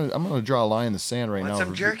 I'm gonna draw a line in the sand right Want now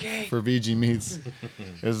some jerky? for VG Meats.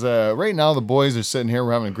 Is right now the boys are sitting here.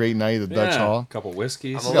 We're having a great night at the Dutch Hall. A couple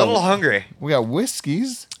whiskeys. I'm a little hungry. We got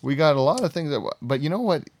whiskeys. We got a lot of things. But you know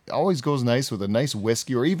what always goes nice with a nice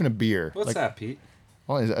whiskey or even a beer? What's that, Pete?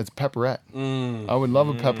 Oh, it's pepperette. I would love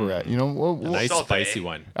a pepperette. You know, A nice Salt, spicy eh?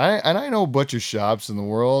 one. I know butcher shops in the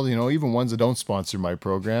world, you know, even ones that don't sponsor my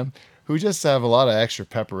program, who just have a lot of extra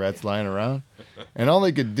pepperettes lying around. And all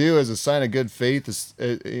they could do as a sign of good faith is,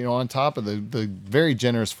 you know, on top of the very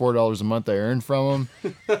generous $4 a month I earn from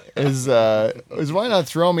them, is why not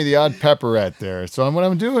throw me the odd pepperette there? So what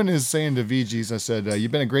I'm doing is saying to VG's, I said,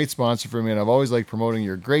 you've been a great sponsor for me, and I've always liked promoting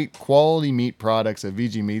your great quality meat products at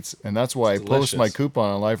VG Meats, and that's why I post my coupon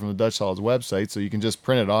on Live from the Dutch Hall's website, so you can just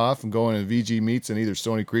print it off and go into VG Meats in either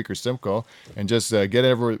Stony Creek or Simcoe and just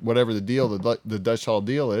get whatever the deal, the Dutch Hall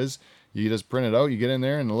deal is. You just print it out, you get in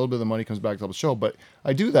there, and a little bit of the money comes back to the show. But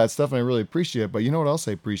I do that stuff, and I really appreciate it. But you know what else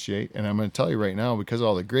I appreciate? And I'm going to tell you right now, because of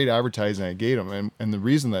all the great advertising I gave them, and the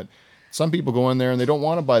reason that some people go in there and they don't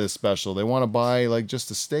want to buy the special. They want to buy, like,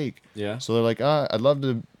 just a steak. Yeah. So they're like, I'd love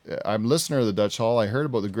to. I'm a listener of the Dutch Hall. I heard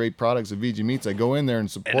about the great products of VG Meats. I go in there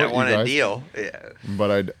and support And I want you guys. a deal. Yeah.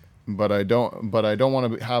 But I don't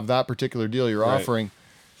want to have that particular deal you're offering.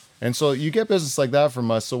 And so you get business like that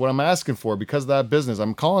from us. So what I'm asking for, because of that business,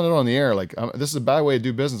 I'm calling it on the air. Like, this is a bad way to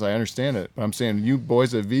do business. I understand it. But I'm saying, you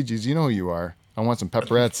boys at VG's, you know who you are. I want some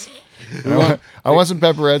pepperettes. I want some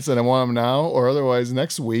pepperettes, and I want them now, or otherwise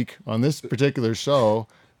next week on this particular show.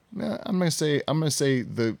 I'm gonna say I'm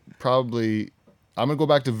gonna go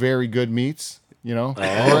back to very good meats. You know,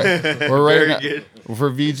 we're right now, good. for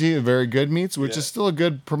VG, very good meats, which is still a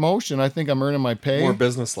good promotion. I think I'm earning my pay. More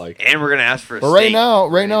business-like. And we're gonna ask for a But steak.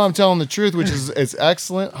 right now, I'm telling the truth, which is it's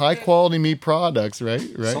excellent, high quality meat products, right?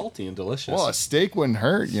 Salty and delicious. Well, a steak wouldn't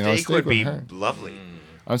hurt, you know. Steak would be wouldn't hurt. lovely.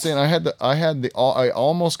 I'm saying I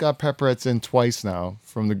almost got pepperettes in twice now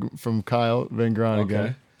from Kyle Van Groningen,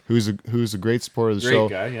 Okay. who's a great supporter of the Great show.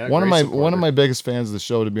 guy, yeah, one of great my supporter. biggest fans of the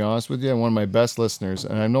show, to be honest with you, and one of my best listeners.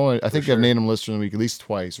 And I think sure. I've named him listener of the week at least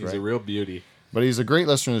twice, He's right? a real beauty. But he's a great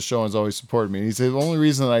listener to the show and has always supported me. And he's the only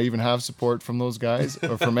reason that I even have support from those guys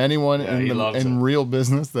or from anyone he loves in it. real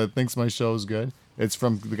business that thinks my show is good. It's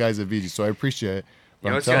from the guys at VG, so I appreciate it. But You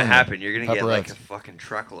know I'm what's gonna telling happen? You're gonna get like pepperettes. a fucking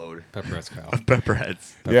truckload Pepperettes, Kyle. of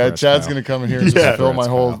pepperettes. Yeah, Pepperettes, Chad's Kyle. gonna come in here and just fill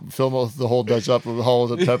Pepperettes, the whole Dutch up with the whole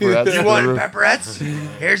pepperettes. You want pepperettes?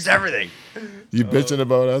 Here's everything. You bitching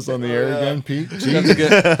about us on the air again, Pete?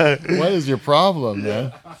 Jeez. What is your problem,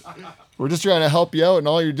 man? We're just trying to help you out, and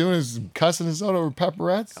all you're doing is cussing us out over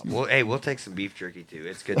pepperettes. Well, hey, we'll take some beef jerky too.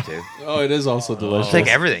 It's good too. Oh, it is also delicious. We'll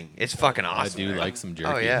take everything. It's fucking I awesome. do like some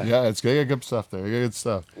jerky. Oh yeah. Yeah, it's good. Good stuff there. Good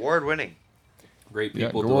stuff. Award winning. Great Yeah,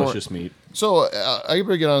 people, go on. delicious meat. So I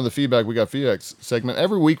better get on to the feedback. We got feedback segment.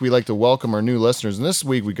 Every week we like to welcome our new listeners, and this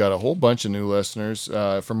week we got a whole bunch of new listeners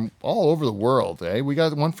from all over the world. We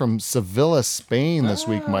got one from Sevilla, Spain this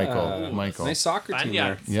week, Michael. Nice soccer team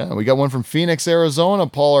there. Yeah, we got one from Phoenix, Arizona.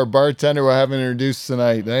 Paul, our bartender, we haven't introduced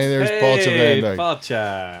tonight. Hey, there's Paul Hey, Chavandak.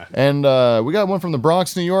 Pacha. And we got one from the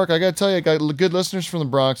Bronx, New York. I got to tell you, I got good listeners from the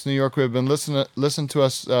Bronx, New York, who have been listening to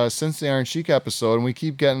us since the Iron Chic episode, and we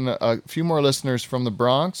keep getting a few more listeners from the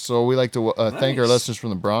Bronx. So we like to thank our Nice. listeners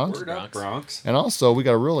from the Bronx. Word up, Bronx. And also, we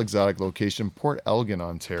got a real exotic location, Port Elgin,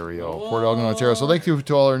 Ontario. Port Elgin, Ontario. So thank you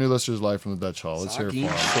to all our new listeners live from the Dutch Hall. Let's hear it for Soggy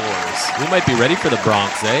them. shores. We might be ready for the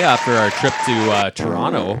Bronx, After our trip to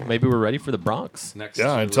Toronto, maybe we're ready for the Bronx. Next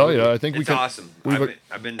Yeah, I to tell you, Ruby. I think we It's can. awesome. we've-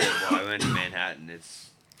 I've been to. Well, I went to Manhattan.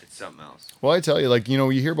 It's something else. Well, I tell you, like, you know,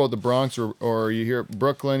 you hear about the Bronx or you hear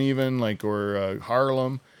Brooklyn even, like, or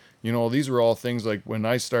Harlem. You know, these were all things like when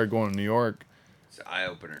I started going to New York, It's an eye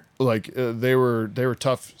opener. like they were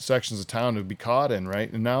tough sections of town to be caught in,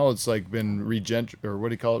 right? And now it's like been or what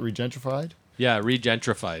do you call it, regentrified? Yeah,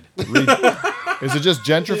 regentrified. Is it just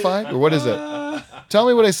gentrified or what is it? Tell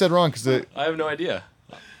me what I said wrong, because I have no idea.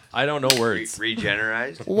 I don't know words.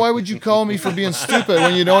 Regenerized? why would you call me for being stupid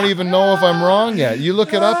when you don't even know if I'm wrong yet? You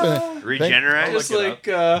look it up and Regenerized? Just look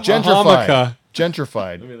it like gentrified. Hamaka.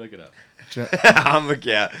 Gentrified. Let me look it up.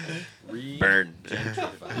 Yeah. Burn.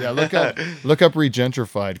 Yeah, look up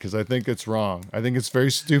regentrified, because I think it's wrong. I think it's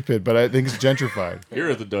very stupid, but I think it's gentrified. Here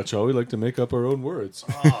at the Dutch Hall, we like to make up our own words.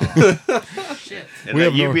 And We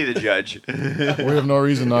let have you no- be the judge. We have no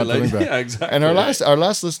reason not to think that. Yeah, exactly. And our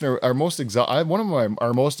last listener, our most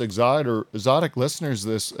our most exotic listeners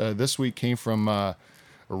this week came from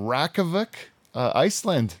Reykjavik,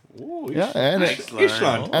 Iceland. Ooh, Yeah, and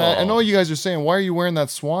Iceland. and I know you guys are saying, why are you wearing that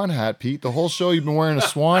swan hat, Pete? The whole show you've been wearing a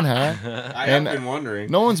swan hat. I have been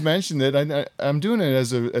wondering. No one's mentioned it. I'm doing it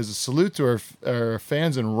as a salute to our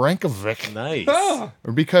fans in Reykjavik, Nice. Ah,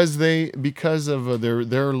 or because of their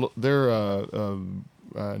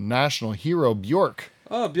national hero Bjork.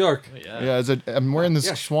 oh, Bjork. Yeah. Yeah, I'm wearing this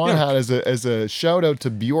Yeah, swan hat as a shout out to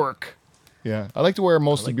Bjork. Yeah, I like to wear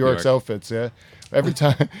most like of Bjork's Bjork. outfits. Yeah, every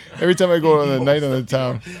time I go on the night on the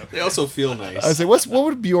town, They also feel nice. I say, what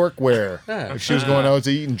would Bjork wear Yeah. if she was going out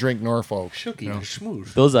to eat and drink Norfolk? Shooky,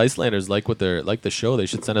 schmooze. Those Icelanders like the show. They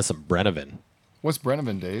should send us some Brennivin. What's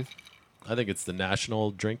Brennivin, Dave? I think it's the national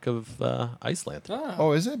drink of Iceland. Ah.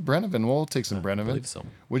 Oh, is it Brennivin? We'll take some I Brennivin. believe so.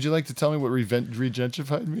 Would you like to tell me what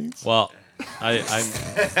regentrified means? Well, I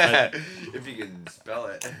If you can spell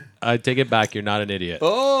it. take it back. You're not an idiot.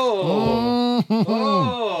 Oh.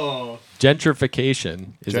 Oh.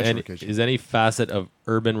 Gentrification is Gentrification. any facet of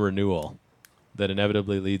urban renewal that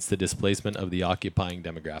inevitably leads to displacement of the occupying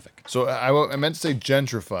demographic. So I meant to say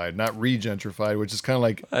gentrified, not regentrified, which is kind of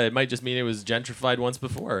like It might just mean it was gentrified once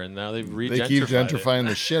before, and now they've they keep gentrifying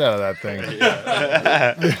the shit out of that thing.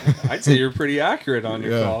 I'd say you're pretty accurate on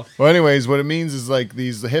your Yeah. call. Well, anyways, what it means is like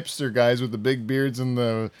these hipster guys with the big beards and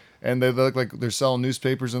they look like they're selling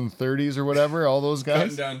newspapers in the 30s or whatever. All those Cutting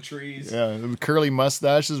guys. down trees. Yeah, the curly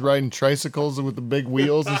mustaches, riding tricycles with the big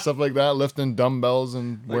wheels and stuff like that, lifting dumbbells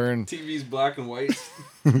and Like wearing TV's black and white.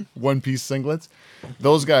 one-piece singlets.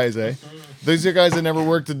 Those guys, eh? These are guys that never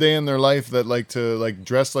worked a day in their life that like to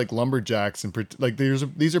dress like lumberjacks and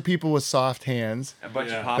these are people with soft hands A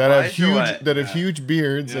bunch Yeah. of Popeyes that have or what? huge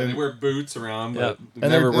beards Yeah, they and wear boots around, but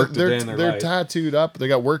and never worked a day in their they're life. tattooed up. They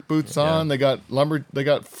got work boots on. They got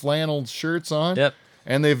flannel shirts on. Yep.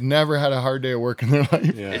 And they've never had a hard day of work in their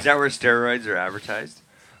life. Yeah. Is that where steroids are advertised?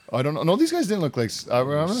 I don't know. No, these guys didn't look like. I'm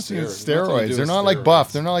not seeing Steroids. Nothing to do steroids. They're with not like steroids.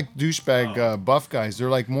 buff. They're not like douchebag buff guys. They're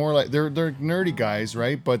like more like they're nerdy guys,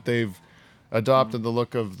 right? But they've adopted the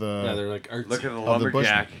look of the. Yeah, they're like artsy. Look at the Of the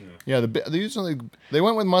lumberjack. Yeah, they usually they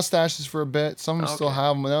went with mustaches for a bit. Some still Okay.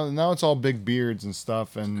 have them. Now it's all big beards and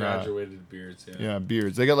stuff. And graduated beards. Yeah. yeah,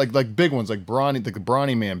 beards. They got like big ones, like the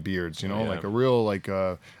brawny man beards. You know, Yeah. like a real like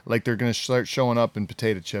they're gonna start showing up in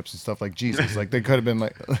potato chips and stuff like Jesus. Like they could have been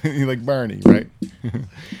like like Barney, right?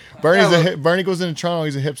 Barney goes into Toronto.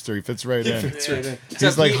 He's a hipster. He fits right in. It's right in.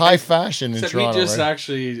 He's like high fashion in Except Toronto. we just right?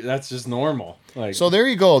 actually, that's just normal. Like, So there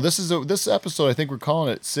you go. This episode, I think we're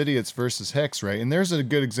calling it Citiots versus Hicks, right? And there's a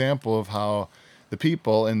good example of how the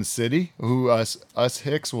people in the city, who us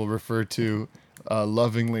Hicks will refer to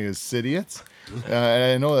lovingly as Citiots, and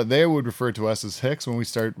I know that they would refer to us as Hicks when we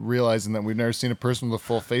start realizing that we've never seen a person with a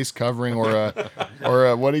full face covering or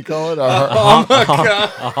a what do you call it?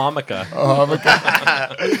 A homika.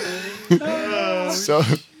 So,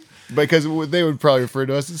 because they would probably refer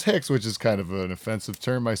to us as Hicks, which is kind of an offensive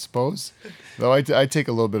term, I suppose. Though I take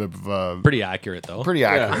a little bit of Pretty accurate though. pretty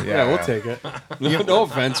accurate. yeah, we'll take it. No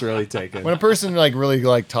offense, really taken. When a person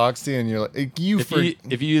really talks to you and you're like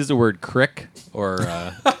If you use the word crick or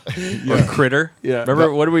critter, Yeah.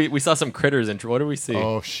 Remember what do we saw some critters in? What do we see?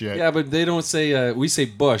 oh shit, Yeah, but they don't say, we say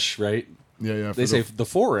bush, right? yeah. They say the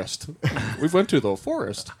forest. We went to the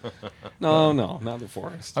forest. No, not the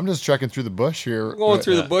forest. I'm just trekking through the bush here. We're going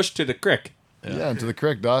through the bush to the creek. Yeah, to the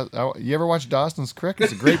creek. You ever watch Dawson's Creek?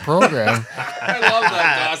 It's a great program. I love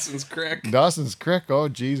that Dawson's Creek. Dawson's Creek. Oh,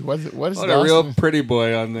 geez, what is What a Dawson? real pretty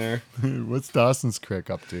boy on there. What's Dawson's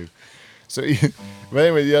Creek up to? So, but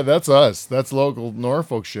anyway, yeah, that's us. That's local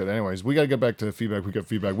Norfolk shit. Anyways, we got to get back to the feedback. We got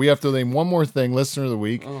feedback. We have to name one more thing. Listener of the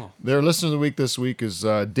week. Oh. Their listener of the week this week is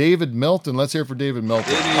David Milton. Let's hear it for David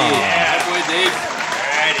Milton. Yeah, boy, Dave.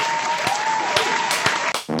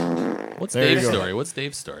 What's There you Dave's go. story? What's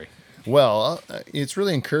Dave's story? Well, it's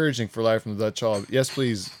really encouraging for Live from the Dutch Hall. Yes,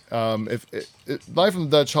 please. If Live from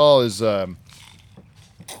the Dutch Hall is, I'll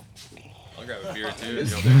grab a beer too.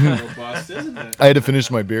 Robust, isn't it? I had to finish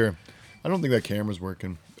my beer. I don't think that camera's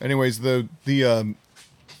working. Anyways, I think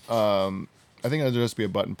there'll just be a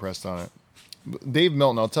button pressed on it. Dave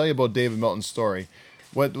Milton. I'll tell you about David Milton's story.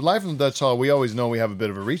 What Live from the Dutch Hall, we always know we have a bit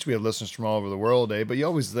of a reach. We have listeners from all over the world, but you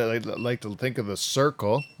always like to think of the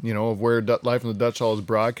circle, of where Live from the Dutch Hall is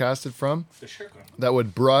broadcasted from. The circle. That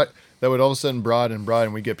would all of a sudden broaden and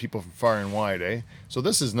broaden. We get people from far and wide, eh? So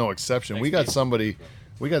this is no exception. We got somebody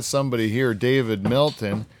here, David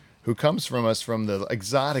Milton, who comes from us from the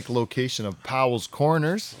exotic location of Powell's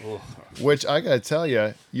Corners, which I gotta tell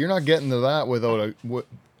you, you're not getting to that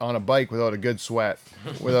on a bike without a good sweat.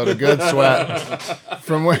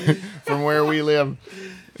 From where we live.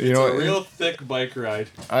 It's a real thick bike ride.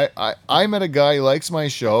 I met a guy who likes my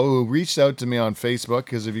show who reached out to me on Facebook,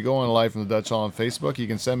 because if you go on Live from the Dutch Hall on Facebook, you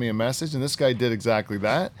can send me a message, and this guy did exactly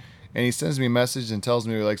that. And he sends me a message and tells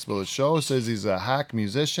me he likes about the show, says he's a hack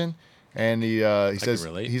musician, and he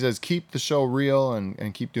says keep the show real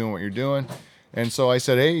and keep doing what you're doing. And so I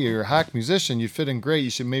said, hey, you're a hack musician. You fit in great. You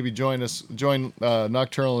should maybe join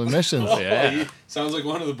Nocturnal Emissions. Yeah. Sounds like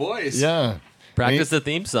one of the boys. Yeah. Practice the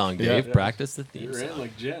theme song, Dave. Yeah. Practice the theme You're song. in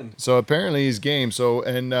like Jen. So apparently he's game. So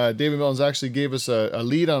David Milton's actually gave us a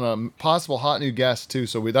lead on a possible hot new guest too.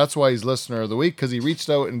 So that's why he's listener of the week, because he reached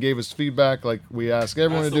out and gave us feedback like we ask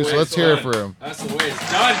everyone to do. So let's hear it for him. That's the way it's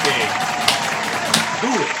done, Dave. Do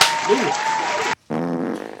it.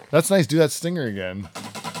 That's nice. Do that stinger again.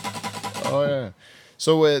 Oh yeah.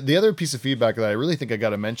 So the other piece of feedback that I really think I got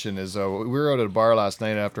to mention is we were out at a bar last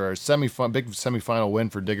night after our big semifinal win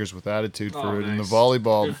for Diggers with Attitude in the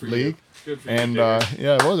volleyball league. Good for And you,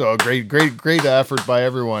 yeah, it was a great effort by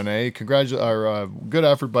everyone. Good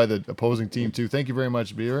effort by the opposing team too. Thank you very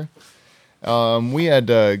much, Beaver. We had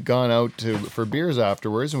gone out for beers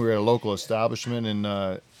afterwards, and we were at a local establishment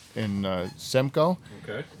in Simcoe.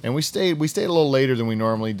 Okay. And we stayed a little later than we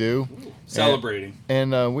normally do. Celebrating.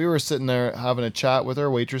 And we were sitting there having a chat with our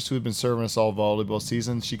waitress who had been serving us all volleyball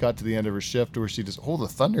season. She got to the end of her shift where she just, the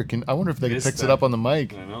thunder. I wonder if they Missed picks it that. up on the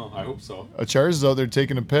mic. I know. I hope so. Charles is out there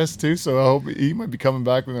taking a piss too, so I hope he might be coming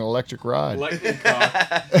back with an electric rod. Lightning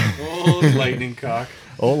cock. Old lightning cock.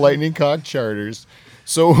 Old lightning cock charters.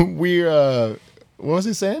 So we, what was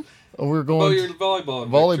he saying? Oh, we were going. Oh, your volleyball.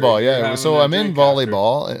 Volleyball, victory. You're yeah. having So a I'm in drink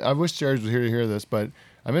volleyball. I wish Jared was here to hear this, but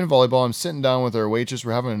I'm in volleyball. I'm sitting down with our waitress.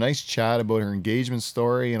 We're having a nice chat about her engagement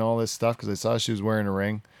story and all this stuff because I saw she was wearing a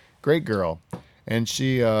ring. Great girl. And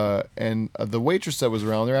she and the waitress that was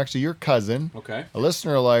around there, actually your cousin, Okay. a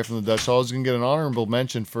listener of Live from the Dutch Hall, is going to get an honorable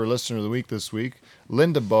mention for listener of the week this week.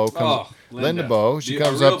 Linda Bow comes. Oh, Linda Linda. Bow. She A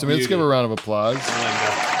comes real up to me. Let's give her a round of applause.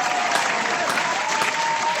 Linda.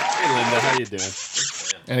 Hey, Linda. How you doing?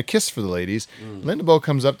 And a kiss for the ladies. Linda Bow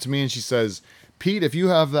comes up to me and she says, Pete, if you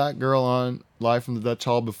have that girl on Live from the Dutch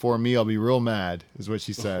Hall before me, I'll be real mad, is what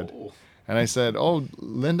she said. Oh. And I said, oh,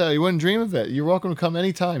 Linda, you wouldn't dream of it. You're welcome to come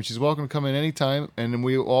anytime. She's welcome to come in anytime. And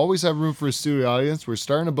we always have room for a studio audience. We're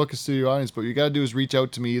starting to book a studio audience, but what you got to do is reach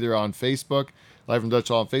out to me either on Facebook, Live from the Dutch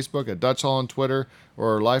Hall on Facebook, at Dutch Hall on Twitter,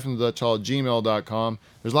 or Live from the Dutch Hall at gmail.com.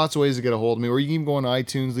 There's lots of ways to get a hold of me, or you can even go on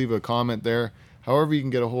iTunes, leave a comment there. However you can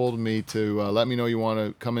get a hold of me to let me know you want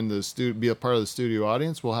to come into the studio, be a part of the studio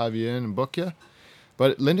audience. We'll have you in and book you.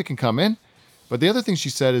 But Linda can come in. But the other thing she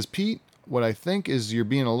said is, Pete, what I think is you're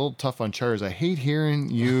being a little tough on Charters. I hate hearing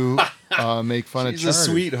you make fun of She's Charters. a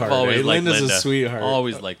sweetheart. Always eh? liked Linda's Linda. a sweetheart.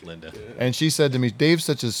 Always liked Linda. And she said to me, Dave's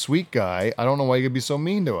such a sweet guy. I don't know why you could be so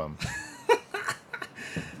mean to him.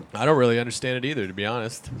 I don't really understand it either, to be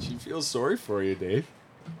honest. She feels sorry for you, Dave.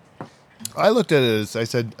 I looked at it as I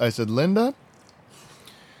said, Linda,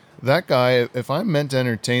 that guy, if I'm meant to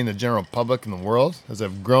entertain the general public in the world, as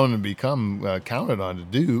I've grown and become counted on to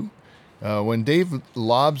do, when Dave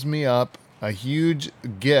lobs me up a huge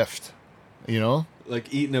gift,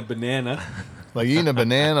 Like eating a banana. like eating a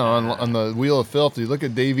banana on the Wheel of Filth. You look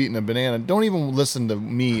at Dave eating a banana. Don't even listen to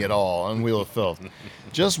me at all on Wheel of Filth.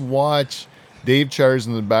 Just watch Dave Charters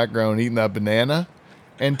in the background eating that banana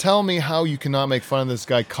and tell me how you cannot make fun of this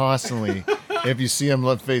guy constantly if you see him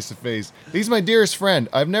face to face. He's my dearest friend.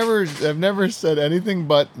 I've never said anything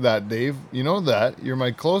but that, Dave. You know that. You're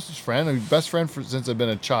my closest friend, my best friend since I've been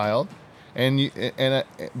a child. And you give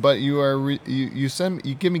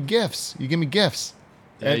me gifts. You give me gifts.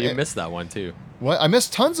 Yeah, And- you missed that one, too. What? I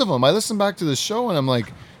missed tons of them. I listened back to the show and I'm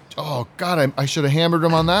like, oh God, I should have hammered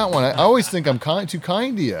him on that one. I always think I'm too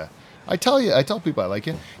kind to you. I tell people I like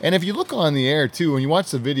it. And if you look on the air too, when you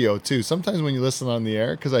watch the video too, sometimes when you listen on the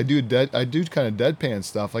air, because I do kind of deadpan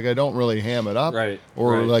stuff. Like I don't really ham it up, Right,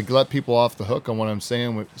 or right. like let people off the hook on what I'm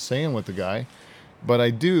saying with the guy. But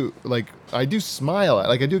I do smile at,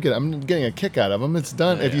 like I'm getting a kick out of him. It's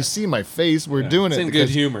done. If you see my face, we're doing It's it in because-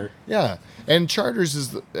 good humor. Yeah, and Charters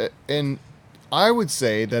is, and I would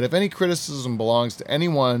say that if any criticism belongs to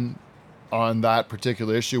anyone on that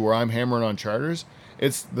particular issue where I'm hammering on Charters,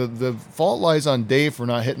 it's the fault lies on Dave for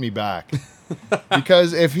not hitting me back.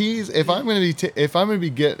 Because if I'm going to be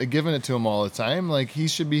giving it to him all the time, like he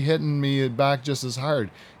should be hitting me back just as hard.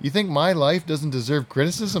 You think my life doesn't deserve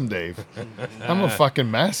criticism, Dave? I'm a fucking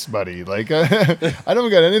mess, buddy. Like I don't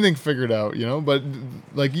got anything figured out, you know. But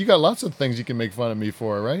like you got lots of things you can make fun of me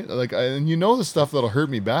for, right? Like and you know the stuff that'll hurt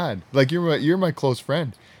me bad. Like you're my close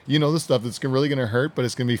friend. You know the stuff that's really gonna hurt, but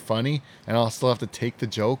it's gonna be funny, and I'll still have to take the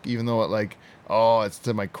joke, even though it's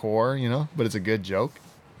to my core, you know. But it's a good joke.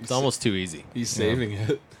 It's almost too easy. He's saving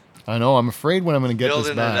it. I know. I'm afraid when I'm going to get Building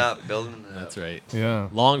this back. it up. Building it up. That's right. Yeah.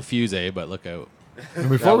 Long fuse, but look out. And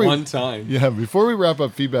before That one time. before we wrap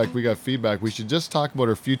up feedback, we should just talk about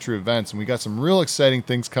our future events, and we got some real exciting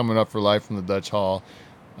things coming up for Live from the Dutch Hall.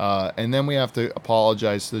 And then we have to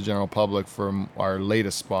apologize to the general public for our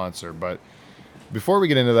latest sponsor. But before we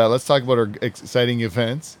get into that, let's talk about our exciting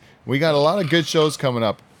events. We got a lot of good shows coming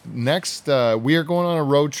up. Next, we are going on a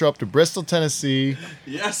road trip to Bristol, Tennessee.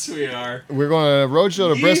 Yes, we are. We're going on a road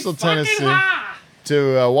show to Bristol, Tennessee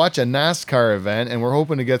to watch a NASCAR event, and we're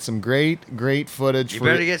hoping to get some great footage. You for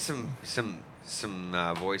better get some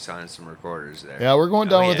voice on some recorders there. Yeah, we're going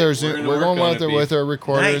down Oh, with yeah. our Zoom. gonna We're work going on with it, with our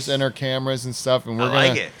recorders Nice. and our cameras and stuff, and I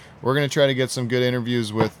like it. we're gonna try to get some good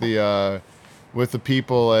interviews with the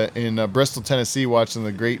people in Bristol, Tennessee, watching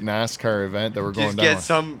the great NASCAR event that we're going Just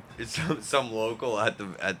down. get with. some local at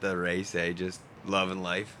the race, just loving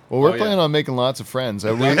life. Well, we're Oh, yeah. planning on making lots of friends.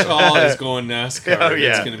 Dutch Hall is going NASCAR. Oh, yeah.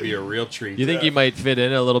 It's going to be a real treat. You think you might fit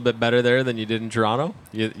in a little bit better there than you did in Toronto?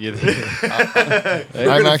 I'm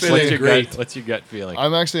gonna actually fit in great. What's your gut feeling?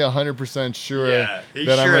 I'm actually 100% sure Yeah, he's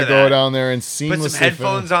that I'm sure gonna of go that. down there and seamlessly Put some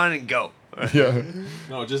headphones on and go. Yeah.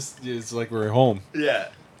 No, just it's like we're home. Yeah.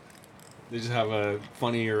 They just have a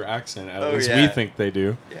funnier accent, at Oh, least yeah. we think they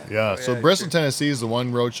do. Yeah, so Bristol, Tennessee is the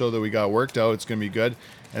one road show that we got worked out. It's going to be good.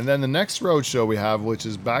 And then the next road show we have, which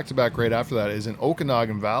is back-to-back right after that, is in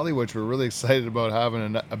Okanagan Valley, which we're really excited about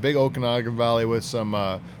having a big Okanagan Valley with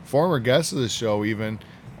some former guests of the show even.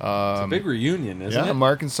 It's a big reunion, isn't Yeah, it?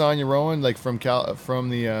 Mark and Sonia Rowan, like from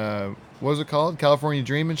the, what was it called? California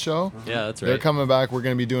Dreamin' Show? Yeah, that's They're right. coming back. We're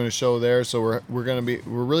going to be doing a show there, so we're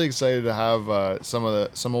really excited to have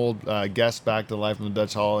some old guests back to Live from the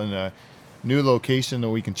Dutch Hall in a new location that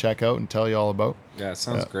we can check out and tell you all about. Yeah, it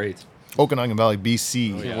sounds great. Okanagan Valley,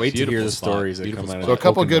 BC. Oh, yeah. Can't wait to hear Beautiful the spot. stories that Beautiful come out of So a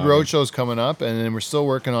couple good Okanagan. road shows coming up, and then we're still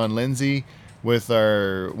working on Lindsay with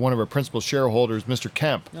one of our principal shareholders, Mr.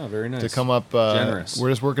 Kemp, Oh, very nice. to come up. Generous. We're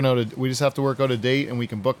just working out. We just have to work out a date, and we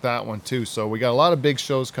can book that one too. So we got a lot of big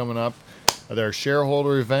shows coming up. Their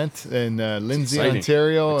shareholder event in Lindsay, exciting.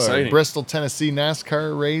 Ontario, Exciting. Bristol, Tennessee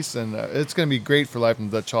NASCAR race, and it's going to be great for Life in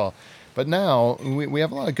the Dutch Hall. But now we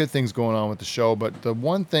have a lot of good things going on with the show. But the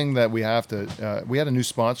one thing that we have to, we had a new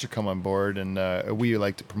sponsor come on board, and we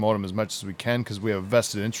like to promote them as much as we can because we have a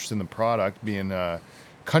vested interest in the product, being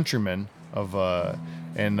countrymen of,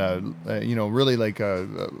 really like,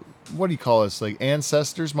 what do you call us? Like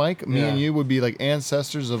ancestors, Mike? Me Yeah. and you would be like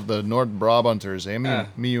ancestors of the North Brabanters, eh?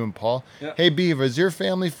 Me, you, and Paul. Yeah. Hey, Beav, is your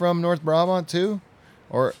family from North Brabant too?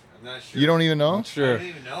 Or I'm not sure. you don't even know? Sure. I don't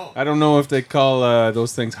even know. I don't know if they call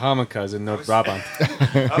those things hamakas in North Brabant.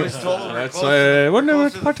 I was told we're That's Wonder close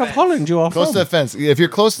what to the part of fence. Holland you are Close from. to the fence. If you're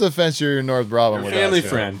close to the fence, you're in North Brabant with Family us, yeah.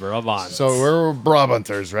 friend. Brabant. So we're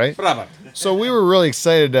Brabanters, right? Brabant. So we were really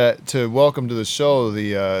excited to welcome to the show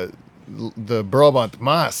the Brabant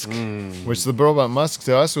Musk, which the Brabant Musk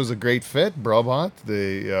to us was a great fit. Brabant,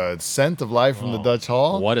 the scent of life from the Dutch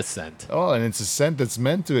Hall. What a scent. Oh, and it's a scent that's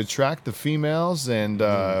meant to attract the females. And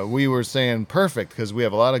we were saying perfect because we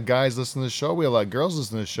have a lot of guys listening to the show. We have a lot of girls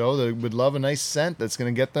listening to the show that would love a nice scent that's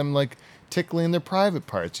going to get them like tickling their private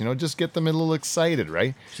parts, just get them a little excited,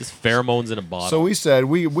 right? Just pheromones in a bottle. So we said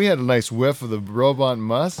we had a nice whiff of the Brabant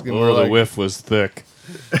Musk, and we're Oh, the like, whiff was thick.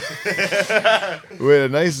 we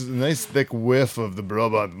had a nice thick whiff of the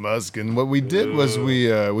Brabant Musk, and what we did was we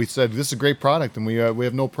said this is a great product, and we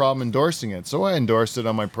have no problem endorsing it. So I endorsed it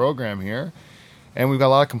on my program here, and we've got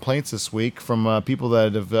a lot of complaints this week from people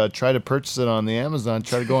that have tried to purchase it on the Amazon.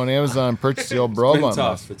 Try to go on Amazon and purchase the old It's been Brabant Musk.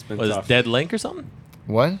 tough. It's been Was it tough. Dead Link or something?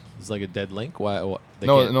 What? It's like a dead link. Why they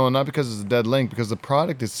No, can't- no, not because it's a dead link. Because the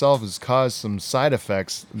product itself has caused some side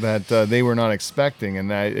effects that they were not expecting,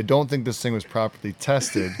 and I don't think this thing was properly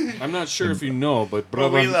tested. I'm not sure if you know, but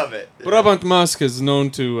But we Brabant, love it. Brabant Musk is known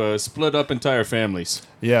to split up entire families.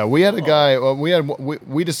 Yeah, we had a guy.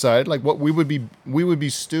 We decided like what we would be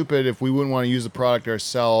stupid if we wouldn't want to use the product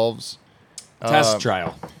ourselves. Test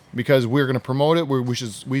trial. Because we're going to promote it,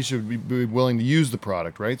 we should be willing to use the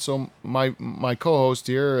product, right? So my co-host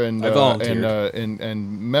here and I volunteered.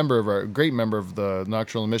 and great member of the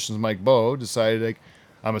Nocturnal Emissions, Mike Bowe, decided like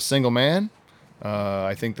I'm a single man.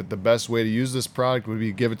 I think that the best way to use this product would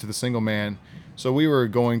be give it to the single man. So we were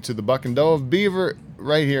going to the Buck and Doe of Beaver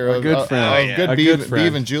right here. A good friend. yeah. Good A Beav, good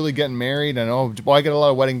friend. Beav and Julie getting married, and I get a lot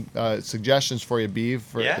of wedding suggestions for you, Beav,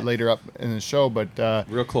 for Yeah. later up in the show, but.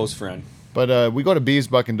 Real close friend. But we go to Beeves,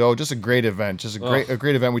 Buck and Doe, just a great event, just a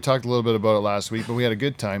great event. We talked a little bit about it last week, but we had a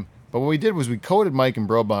good time. But what we did was we coated Mike and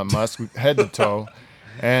Brabant Musk head to toe,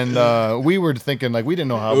 and we were thinking like we didn't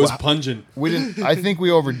know how. It was pungent. We didn't. I think we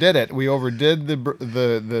overdid it. We overdid the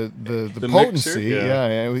The potency. mixture?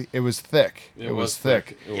 Yeah, it was thick. It was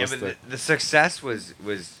thick. It Yeah, was but thick. the success was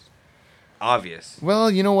obvious. Well,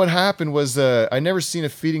 you know what happened was I never seen a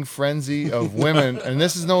feeding frenzy of women, and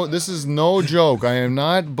this is no joke. I am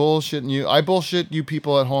not bullshitting you. I bullshit you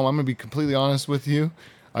people at home. I'm gonna be completely honest with you.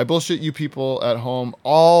 I bullshit you people at home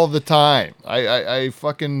all the time. I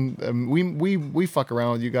fucking we fuck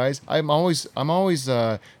around with you guys. I'm always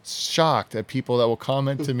shocked at people that will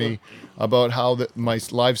comment to me about how my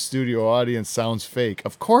live studio audience sounds fake.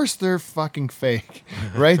 Of course they're fucking fake,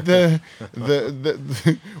 right? The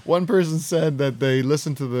one person said that they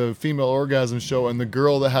listened to the female orgasm show and the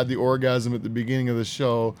girl that had the orgasm at the beginning of the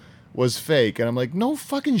show was fake, and I'm like, no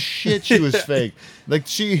fucking shit, she was fake. Like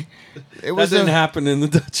it That was didn't happen in the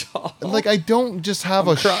Dutch Hall. like I don't just have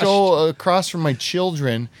a crushed. show across from my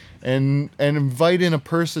children and invite in a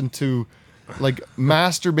person to like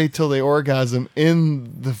masturbate till they orgasm in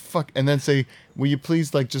the fuck, and then say, will you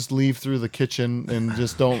please like just leave through the kitchen and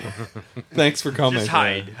just don't. Thanks for coming. Just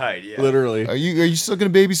hide, yeah. Literally. Are you still gonna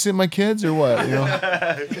babysit my kids or what?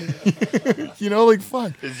 You know, like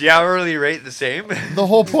fuck. Is the hourly rate the same? The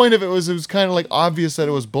whole point of it was kind of like obvious that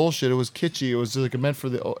it was bullshit. It was kitschy. It was like meant for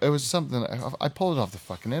it was something. I pulled it off the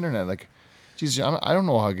fucking internet. Like, geez, I don't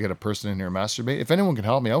know how to get a person in here and masturbate. If anyone can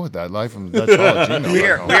help me out with that, live from Dutch College,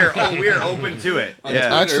 we're open to it.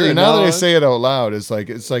 Yeah. Actually, now that I say it out loud, it's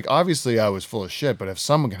like obviously I was full of shit. But if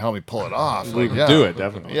someone can help me pull it off, We like, can yeah, do it,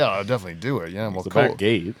 definitely. Yeah, I'll definitely do it. Yeah, well, It's the cool. back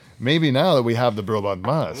gate. Maybe now that we have the Brabant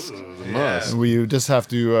Musk, Yeah. we just have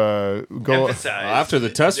to go. Emphasize After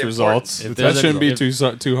the test the results, If that there's a- shouldn't be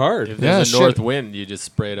if- too hard. If Yeah, there's a shit. north wind, you just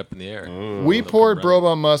spray it up in the air. We They'll poured come running.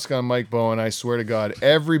 Brabant Musk on Mike Bowe, and I swear to God,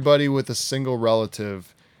 everybody with a single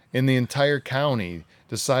relative in the entire county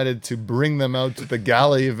decided to bring them out to the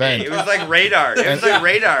gala event. It was like radar. It was like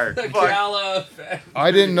radar. Fuck.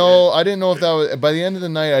 I didn't know if that was, by the end of the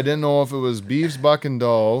night, I didn't know if it was Beeves, Buck and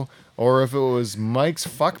Doe or if it was Mike's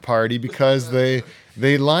fuck party, because they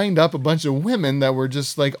lined up a bunch of women that were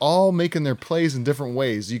just like all making their plays in different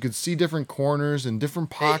ways. You could see different corners and different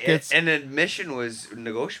pockets And admission was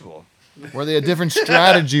negotiable. where they had different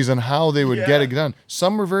strategies on how they would get it done.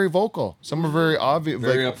 Some were very vocal. Some were very obvious,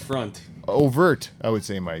 Very like upfront. overt, I would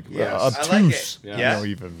say, Mike. Yes. Obtuse. I like it. Yeah. You know,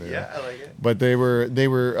 even there. Yeah, I like it. But they were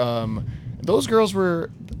those girls were,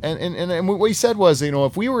 and what he said was, you know,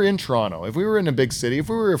 if we were in Toronto, if we were in a big city, if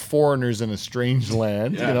we were foreigners in a strange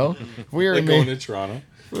land, Yeah. you know, if we were Like in, going to Toronto.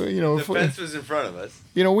 you know, The if we, fence was in front of us.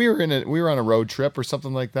 you know, we were on a road trip or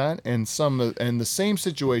something like that, and the same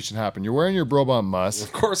situation happened. You're wearing your Brabant Musk,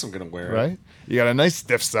 Of course I'm going to wear it. right? You got a nice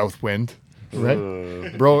stiff south wind,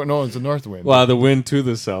 right? Bro, no, it's a north wind. Wow, the wind to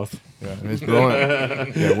the south. Yeah, and it's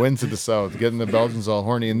blowing. Yeah, wind to the south, getting the Belgians all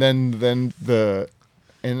horny, and then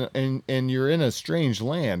and you're in a strange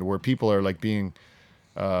land where people are like being,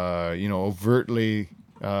 overtly,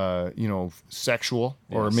 sexual,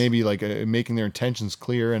 or Yes. maybe like making their intentions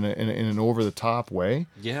clear in an over the top way.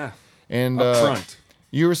 Yeah. And Up front.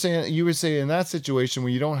 you were saying in that situation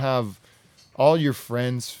where you don't have all your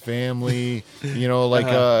friends, family,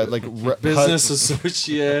 Business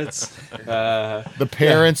associates, the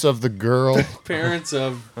parents of the girl, parents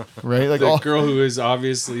of right? Like the all, girl who is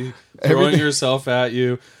obviously throwing Everything. herself at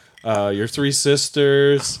you, your three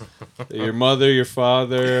sisters, your mother, your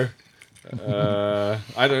father,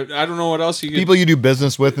 I don't know what else you could. People you do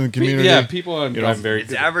business with in the community. Yeah, people. I'm very.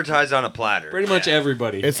 It's advertised on a platter. Pretty much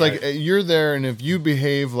everybody. It's like you're there, and if you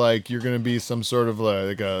behave like you're going to be some sort of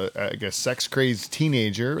like a sex crazed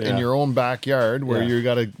teenager in your own backyard, where you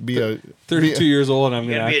got to be a 32 years old, and I'm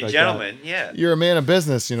You going to gotta act be a like gentleman. Yeah. you're a man of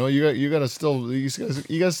business. You got to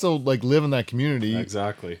still like live in that community. that.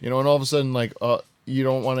 Exactly. And all of a sudden, like, you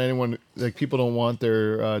don't want anyone, like, people don't want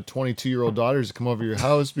their 22-year-old daughters to come over your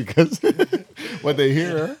house because what they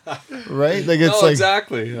hear, right? Like, it's like,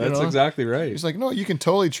 exactly. That's exactly right. it's like, no, you can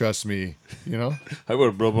totally trust me, I would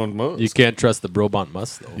have Brabant Mouse. You can't trust the Brabant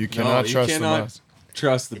Muss, though. You cannot you trust cannot. the mouse.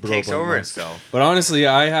 Trust the It takes Brabant over Mouse. itself. But honestly,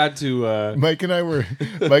 I had to. Mike and I were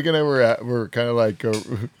kind of like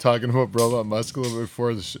talking about Brabant Musk a little bit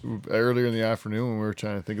before earlier in the afternoon when we were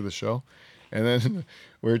trying to think of the show, and then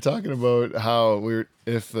we were talking about how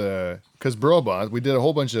because Brabant, we did a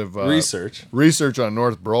whole bunch of research on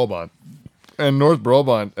North Brabant, and North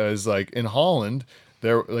Brabant is like in Holland.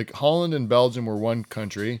 There, like Holland and Belgium were one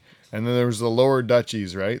country, and then there was the Lower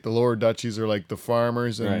Duchies, right? The Lower Duchies are like the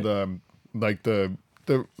farmers and like the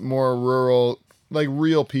more rural, like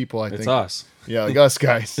real people. I think It's us. Yeah, like us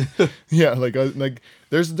guys. Yeah, like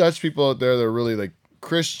there's Dutch people out there that are really like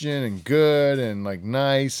Christian and good and like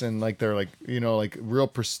nice and like they're like like real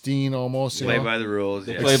pristine almost. Play by the rules.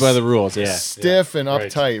 They Yeah. play by the rules. Yeah. stiff and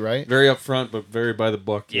Right. uptight, right? Very upfront, but very by the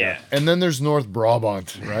book. Yeah. And then there's North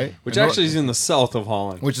Brabant, right? Which And actually is in the south of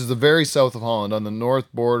Holland. which is the very south of Holland on the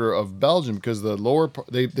north border of Belgium, because the lower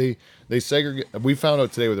they segregate. We found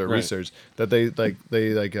out today with our Right. research that they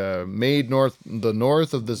made the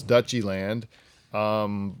north of this duchy land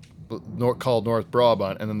called North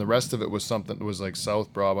Brabant, and then the rest of it was like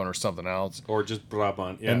South Brabant or something else. Or just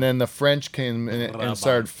Brabant. Yeah. And then the French came in and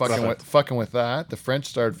started fucking with that. The French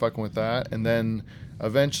started fucking with that, and then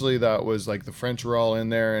eventually that was like the French were all in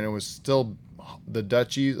there, and it was still the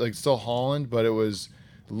duchy, like still Holland, but it was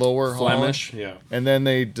lower Flemish. Holland. Yeah. And then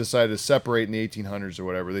they decided to separate in the 1800s or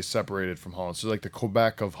whatever. They separated from Holland. So like the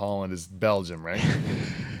Quebec of Holland is Belgium, right?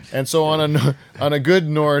 And so on a good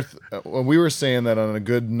north, when we were saying that on a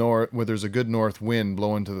good north, where there's a good north wind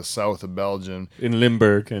blowing to the south of Belgium, In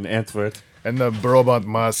Limburg and Antwerp. and the Brabant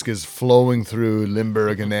Musk is flowing through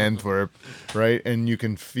Limburg and Antwerp, right? And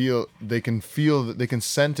they can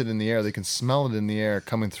scent it in the air, they can smell it in the air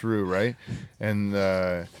coming through, right? And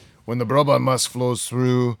when the Brabant Musk flows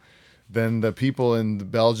through, then the people in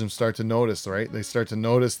Belgium start to notice, right? They start to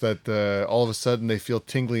notice that all of a sudden they feel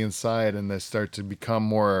tingly inside, and they start to become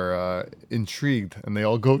more intrigued, and they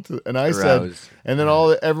all go to. And I said, Aroused. and then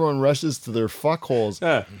everyone rushes to their fuckholes.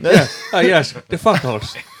 Yeah. Yes. The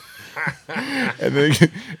fuckhouse. And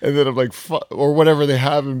then I'm like, or whatever they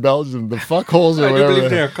have in Belgium, the fuckholes or I do whatever. believe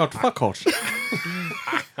they are called fuckhouse.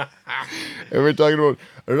 And we're talking about,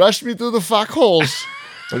 rush me to the fuckholes.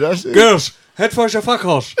 Girls, head for the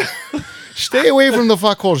fuckhouse. Stay away from the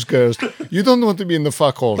fuckholes, girls. You don't want to be in the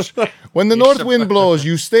fuckholes. When the north wind blows,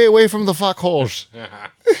 you stay away from the fuckholes.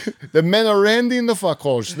 The men are randy in the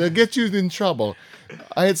fuckholes. They'll get you in trouble.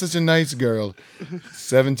 I had such a nice girl,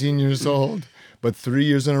 17 years old. But 3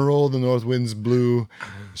 years in a row, the north winds blew.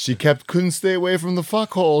 She couldn't stay away from the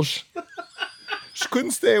fuckholes. She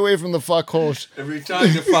couldn't stay away from the fuckholes. Every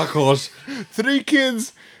time the fuckhouse.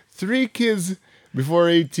 Three kids before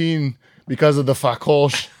 18 because of the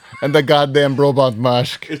fuckholes and the goddamn Brabant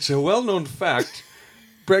mask. It's a well-known fact.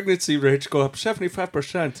 Pregnancy rates go up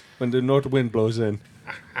 75% when the north wind blows in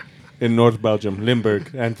North Belgium,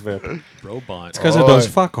 Limburg, Antwerp. Brabant. Because of those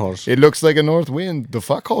fuckholes. It looks like a north wind. The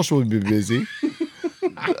fuckholes will be busy.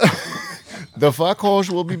 The fuckholes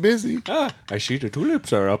will be busy. I see the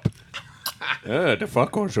tulips are up. The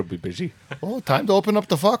fuckholes will be busy. Oh, time to open up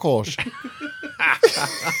the fuckholes.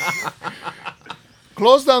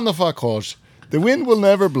 Close down the fuckholes. The wind will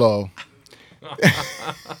never blow.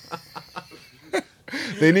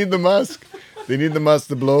 They need the musk. They need the musk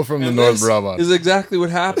to blow from the North Brabant. Is exactly what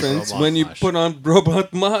happens Brabant when you musk. put on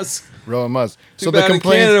Brabant musk. Brabant musk. Too So bad the in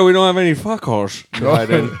complaint. Canada we don't have any fuckholes. Right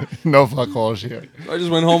in. No fuckholes here. I just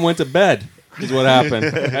went home, went to bed. Is what happened.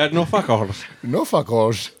 I had no fuckholes. No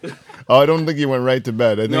fuckholes. Oh, I don't think he went right to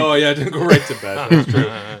bed. I think No, yeah, I didn't go right to bed. That's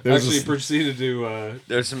true. There's Actually a- proceeded to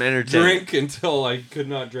There's some entertainment. drink until I could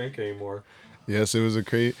not drink anymore. Yes, it was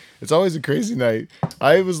it's always a crazy night.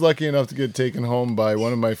 I was lucky enough to get taken home by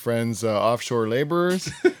one of my friend's offshore laborers,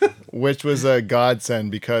 which was a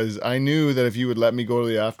godsend because I knew that if you would let me go to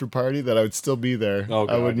the after party, that I would still be there. Oh,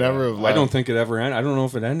 God, I would never have I left. don't think it ever ended. I don't know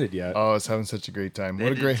if it ended yet. Oh, I was having such a great time. They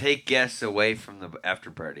What a didn't great. take guests away from the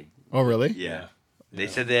after party. Oh, really? Yeah. They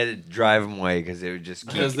said they had to drive them away because they would just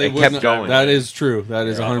keep, Because they it kept wouldn't. going. That is true. That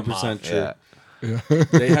is Yeah. 100% true. Yeah.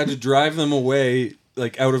 They had to drive them away,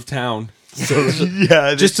 like out of town, so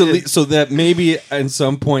Yeah, just to so that maybe at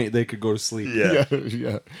some point they could go to sleep. Yeah.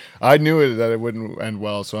 Yeah. I knew that it wouldn't end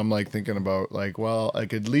well, so I'm like thinking about like, well, I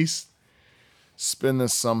could at least spin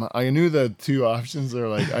this somehow. I knew the two options are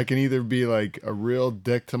like I can either be like a real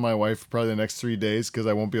dick to my wife for probably the next 3 days because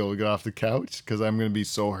I won't be able to get off the couch because I'm gonna be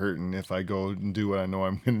so hurting if I go and do what I know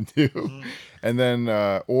I'm gonna do, and then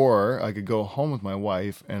or I could go home with my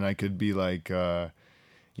wife and I could be like.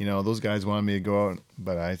 Those guys wanted me to go out,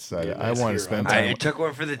 but I decided I want to spend time. I took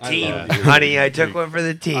one for the team, love you. honey. I took one for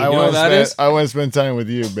the team. I know want what that is? I want to spend time with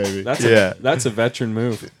you, baby. That's Yeah. that's a veteran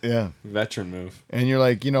move. Yeah. Veteran move. And you're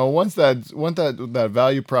like, once that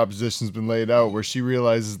value proposition's been laid out, where she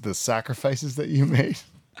realizes the sacrifices that you made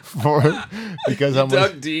for her because how much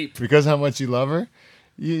Dug deep. because how much you love her,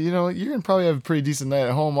 you're gonna probably have a pretty decent night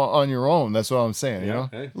at home on your own. That's what I'm saying. Yeah,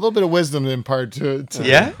 A hey. little bit of wisdom to impart to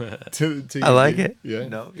Yeah? to I you. like it. Yeah.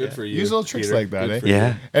 No. Good for you. Use little tricks Peter. like that, Good eh? for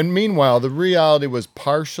Yeah. And meanwhile, the reality was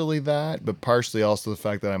partially that, but partially also the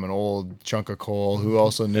fact that I'm an old chunk of coal who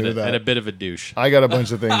also knew And that a bit of a douche. I got a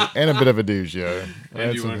bunch of things and a bit of a douche. Yeah.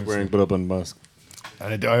 And you weren't wearing Brabant Musk.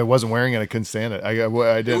 I wasn't wearing it. I couldn't stand it. I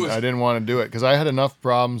didn't want to do it because I had enough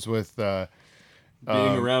problems with. Being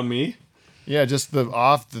around me. Yeah, just the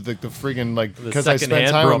freaking like because I spent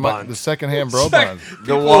secondhand time with Brabant. the secondhand Brabant.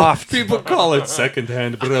 The waft. People call it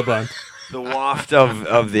secondhand Brabant. The waft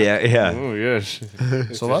of the yeah. Oh yes.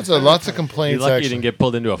 So lots of You're complaints. lucky you Actually, didn't get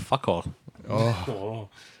pulled into a fuckhole. Oh.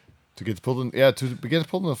 to get pulled in the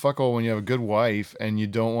fuckhole when you have a good wife and you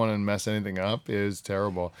don't want to mess anything up is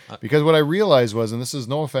terrible. Because what I realized was, and this is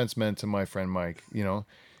no offense meant to my friend Mike,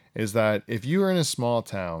 is that if you're in a small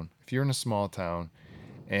town,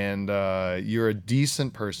 and you're a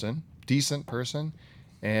decent person,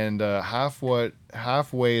 and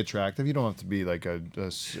halfway attractive. You don't have to be like a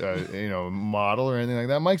model or anything like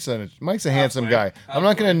that. Mike's a handsome guy. I'm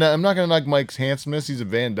not gonna knock Mike's handsomeness. He's a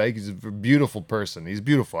Van Dyke. He's a beautiful person. He's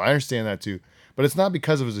beautiful. I understand that too. But it's not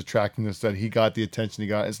because of his attractiveness that he got the attention he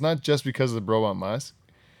got. It's not just because of the Brabant Musk.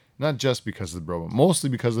 Not just because of the Brabant. Mostly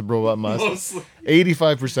because of the Brabant Musk.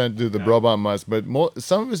 85% due to the Brabant Musk. But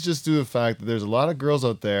some of it's just due to the fact that there's a lot of girls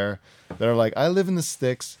out there that are like, I live in the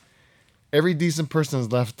sticks. Every decent person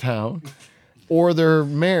has left town. Or they're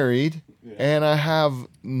married. And I have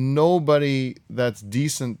nobody that's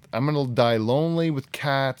decent. I'm going to die lonely with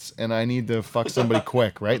cats. And I need to fuck somebody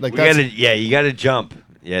quick, right? Like You gotta jump.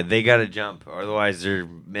 Yeah, they gotta jump. Otherwise, they're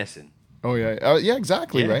missing. Oh, yeah. Yeah,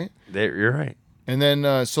 exactly, Yeah, right? You're right. And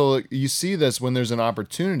then, so you see this when there's an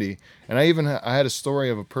opportunity. And I had a story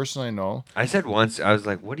of a person I know. I said once, I was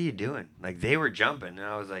like, "What are you doing?" Like they were jumping, and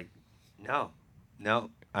I was like, "No,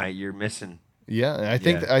 you're missing." Yeah, I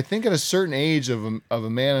think at a certain age of a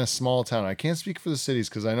man in a small town, I can't speak for the cities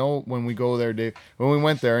because I know when we go there, Dave, when we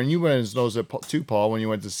went there, and you went and knows it too, Paul, when you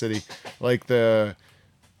went to the city, like the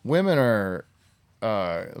women are,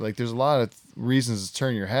 like there's a lot of reasons to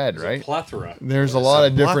turn your head, right? Plethora. There's a lot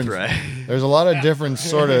of different. plethora. There's a lot of different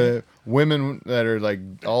sort of women that are like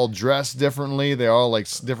all dressed differently. They all like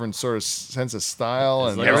different sort of sense of style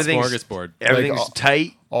It's and like a everything's- smorgasbord. Everything's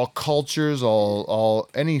tight. all cultures, all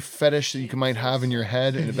any fetish that you might have in your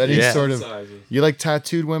head, and if any Yeah. sort of Sizes. you like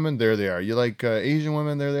tattooed women, there they are. You like Asian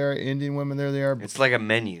women, there they are. Indian women, there they are. It's like a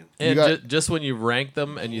menu. And got- just when you rank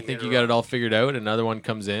them and you think you got it all figured out, another one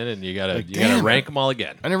comes in and you gotta damn rank them all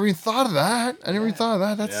again. I never even thought of that.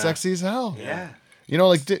 That's Yeah. sexy as hell. Yeah.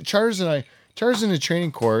 Like Charles in a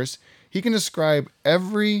training course, he can describe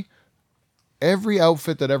every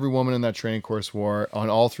outfit that every woman in that training course wore on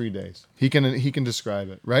all 3 days. He can describe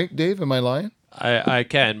it, right, Dave? Am I lying? I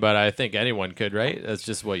can, but I think anyone could, right? That's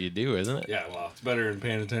just what you do, isn't it? Yeah, well, it's better than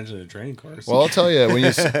paying attention to the training course. Well, I'll tell you,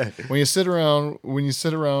 when you sit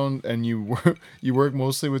around and you work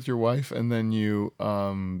mostly with your wife, and then you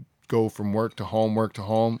go from work to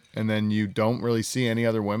home, and then you don't really see any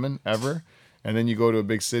other women ever, and then you go to a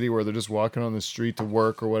big city where they're just walking on the street to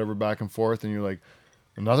work or whatever, back and forth, and you're like,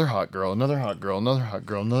 another hot girl, another hot girl, another hot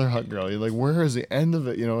girl, another hot girl. You're like, where is the end of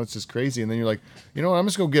it? It's just crazy. And then you're like, you know what? I'm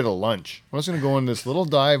just going to get a lunch. I'm just going to go in this little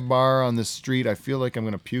dive bar on this street. I feel like I'm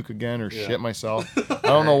going to puke again or shit myself. I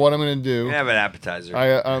don't know what I'm going to do. Have an appetizer.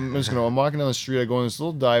 I'm walking down the street. I go in this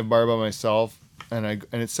little dive bar by myself, and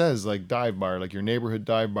it says like dive bar, like your neighborhood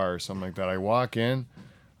dive bar or something like that. I walk in.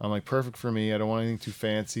 I'm like, perfect for me. I don't want anything too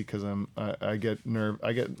fancy because I get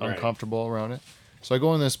uncomfortable around it. So I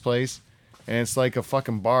go in this place. And it's like a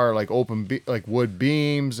fucking bar, like like wood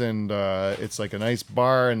beams, and it's like a nice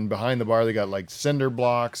bar. And behind the bar, they got like cinder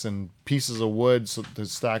blocks and pieces of wood to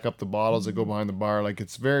stack up the bottles that go behind the bar. Like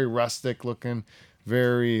it's very rustic looking,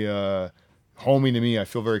 very homey to me. I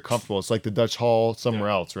feel very comfortable. It's like the Dutch Hall somewhere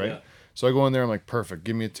else, right? yeah. So I go in there. I'm like, perfect.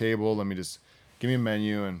 Give me a table. Let me just give me a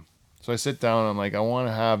menu. And so I sit down. And I'm like, I want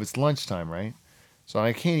to have. It's lunchtime, right? So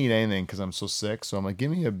I can't eat anything because I'm so sick. So I'm like,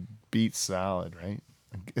 give me a beet salad, right?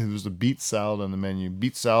 It was a beet salad on the menu.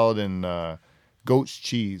 Beet salad and goat's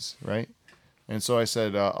cheese, right? And so I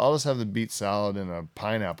said, I'll just have the beet salad and a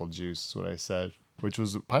pineapple juice, is what I said. Which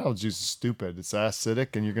was, pineapple juice is stupid. It's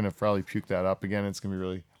acidic, and you're going to probably puke that up again. It's going to be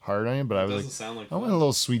really hard on you. But I was like, sound like I want a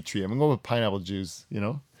little sweet treat. I'm going to go with pineapple juice, you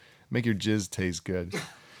know? Make your jizz taste good.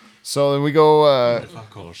 So then we go,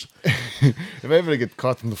 Fuck course. if I ever get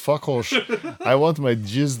caught in the fuckholes, I want my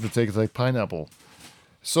jizz to taste like pineapple.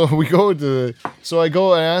 So we go to, so I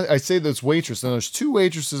go and I say this waitress, and there's two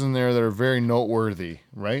waitresses in there that are very noteworthy,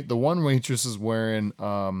 right? The one waitress is wearing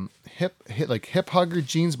hip hugger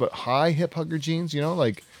jeans, but high hip hugger jeans, you know,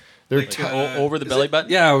 like they're Over the belly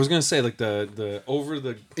button? Yeah, I was gonna say like the over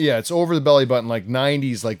the yeah, it's over the belly button, like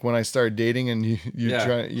 90s, like when I started dating, and you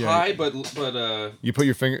try high, but you put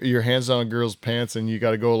your hands on a girl's pants, and you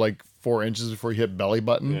got to go like 4 inches before you hit belly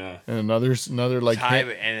button, Yeah. and another like It's high,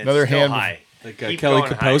 hand- and it's another still hand. high. like Keep Kelly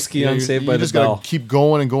going high. Kapowski on Saved by You the just gotta Bell. keep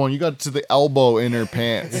going and going. You got to the elbow in her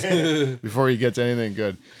pants before you get to anything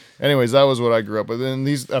good. Anyways, that was what I grew up with. And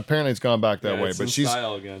these apparently it's gone back that Yeah, way. it's But in she's,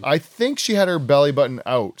 style again. I think she had her belly button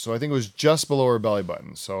out, so I think it was just below her belly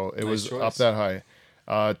button. So it was choice. up that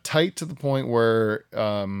high, tight to the point where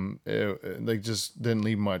they just didn't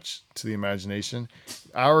leave much to the imagination.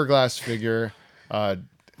 Hourglass figure,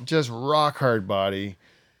 just rock hard body.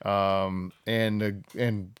 And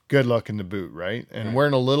good looking to boot, right? And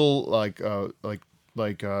wearing a little like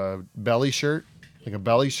belly shirt, like a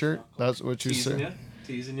belly shirt. That's what you said.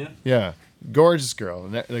 Teasing you. Yeah, gorgeous girl,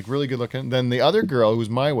 like really good looking. Then the other girl, who was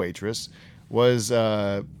my waitress, was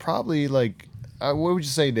probably like, what would you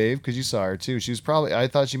say, Dave? Because you saw her too. She was probably, I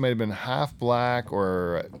thought she might have been half black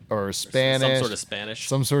or Spanish, Some sort of Spanish.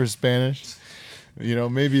 some sort of Spanish. You know,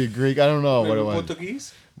 maybe a Greek. I don't know what it was.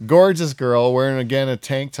 Portuguese? Gorgeous girl wearing again a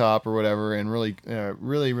tank top or whatever, and really.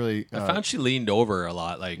 I found she leaned over a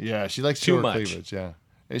lot. Like, Yeah, she likes Too short much. cleavage. Yeah,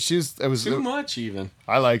 and it was Too much even.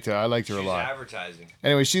 I liked her. I liked her a She's lot. advertising.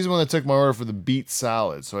 Anyway, she's the one that took my order for the beet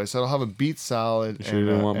salad. So I said I'll have a beet salad You sure you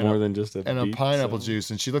didn't want more than just a and beet a pineapple salad? juice.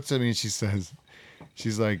 And she looks at me and she says,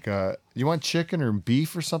 she's like, "You want chicken or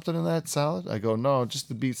beef or something in that salad?" I go, "No, just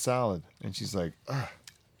the beet salad." And she's like, "Ugh,"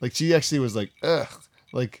 like she actually was like, "Ugh,"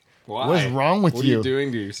 like. Why? What is wrong with What you? are you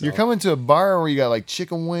doing to yourself? You're coming to a bar where you got like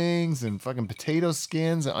chicken wings and fucking potato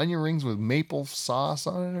skins and onion rings with maple sauce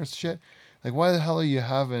on it or shit. Like, why the hell are you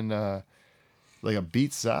having like a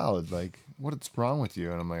beet salad? Like, what's wrong with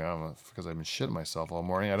you? And I'm like, I don't know, because I've been shitting myself all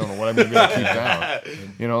morning. I don't know what I'm gonna be able to keep down.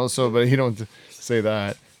 You know. So, but you don't say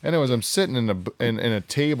that. Anyways, I'm sitting in a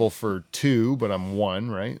table for two, but I'm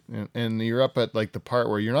one, right? And you're up at like the part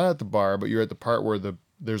where you're not at the bar, but you're at the part where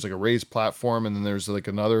there's like a raised platform, and then there's like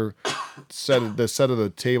another set of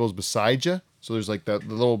the tables beside you. So there's like the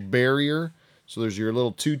little barrier. So there's your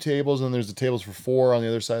little two tables, and there's the tables for four on the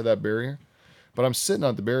other side of that barrier. But I'm sitting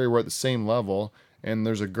at the barrier. We're at the same level, and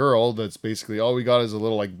there's a girl that's basically all we got is a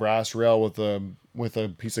little like brass rail with a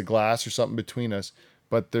piece of glass or something between us.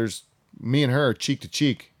 But there's me and her cheek to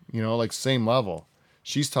cheek, you know, like same level.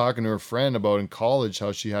 She's talking to her friend about in college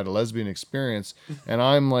how she had a lesbian experience, and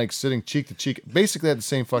I'm like sitting cheek to cheek, basically at the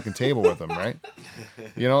same fucking table with them, right?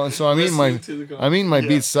 You know, and so I'm eating my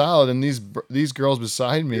beet salad, and these girls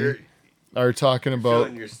beside me are talking about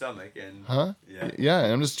Filling your stomach and yeah,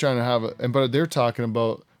 and I'm just trying to have but they're talking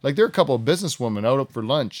about like they're a couple of businesswomen out up for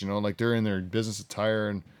lunch, you know, like they're in their business attire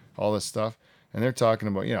and all this stuff, and they're talking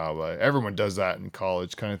about, you know, everyone does that in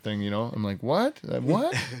college kind of thing, you know. I'm like, what?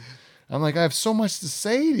 I'm like, I have so much to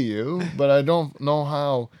say to you, but I don't know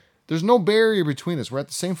how. There's no barrier between us. We're at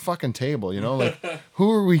the same fucking table, you know? Like,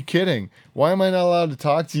 who are we kidding? Why am I not allowed to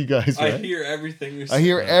talk to you guys, right? I hear everything you're I saying.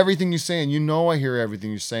 hear everything you're saying. You know I hear everything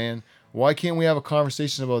you're saying. Why can't we have a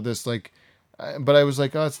conversation about this? Like, but I was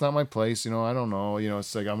like, oh, it's not my place, you know? I don't know. You know,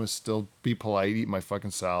 it's like, I'm going to still be polite, eat my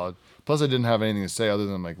fucking salad. Plus, I didn't have anything to say other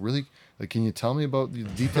than, like, really? Like, can you tell me about the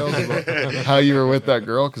details about how you were with that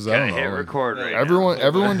girl? Because I don't know. hit like, record right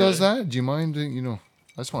everyone does that. Do you mind? You know,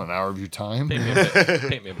 I just want an hour of your time.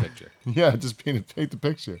 paint me a picture. Yeah, just paint the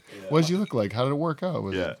picture. What did you look like? How did it work out?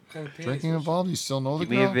 Was it drinking involved? Do you still know the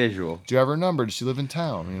Give me girl? a visual. Do you have her number? Does she live in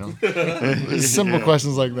town? You know, simple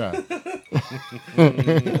questions like that.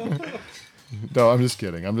 No, I'm just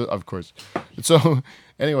kidding. Of course. So,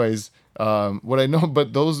 anyways. What I know,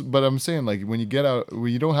 but I'm saying, like, when you get out,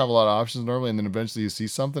 when you don't have a lot of options normally, and then eventually you see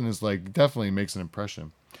something, is like definitely makes an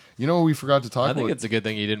impression. You know what we forgot to talk I about? think it's a good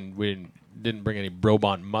thing we didn't bring any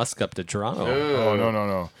Brabant musk up to Toronto. Oh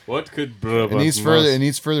no. What could It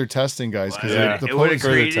needs further testing, guys. Because the It would have potency-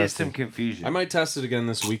 created testing. some confusion. I might test it again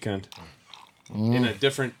this weekend in a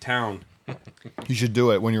different town. you should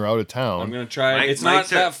do it when you're out of town. I'm gonna try it. Mike- It's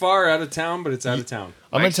Mike's not a- that far out of town, but it's out of town.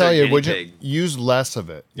 I'm gonna Mike's tell our you, guinea would you pig. use less of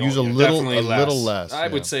it? Use a Yeah, little definitely less. I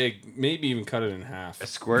yeah. would say maybe even cut it in half. A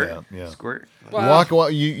squirt? Yeah. Squirt? You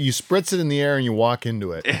you spritz it in the air and you walk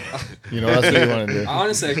into it. You know, that's what you want to do.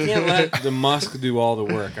 Honestly, I can't let the musk do all the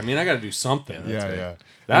work. I mean, I got to do something. Yeah.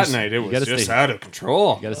 That night, it was gotta just stay- out of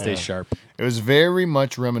control. You got to stay sharp. It was very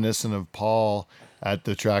much reminiscent of Paul at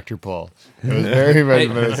the tractor pull. It was very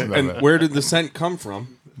reminiscent of And it. where did the scent come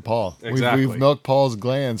from? Paul. Exactly. We've milked Paul's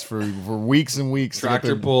glands for weeks and weeks. to get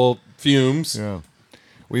Tractor the- pull fumes. Yeah.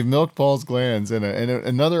 We've milked Paul's glands, and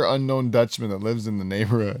another unknown Dutchman that lives in the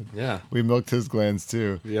neighborhood. Yeah. We milked his glands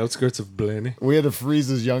too. The outskirts of Blaney. We had to freeze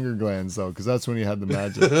his younger glands though, because that's when he had the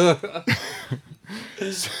magic.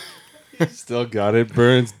 Still got it.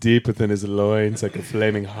 Burns deep within his loins like a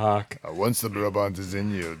flaming hawk. Once the Brabant is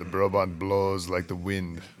in you, the Brabant blows like the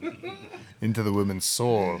wind into the woman's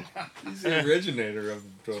soul. He's the originator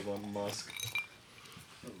of Brabant musk.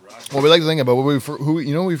 Well, we like to think about who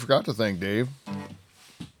you know we forgot to thank, Dave.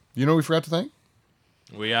 You know who we forgot to thank?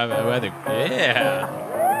 We have, I think, yeah.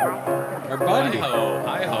 Our buddy. Hi-ho,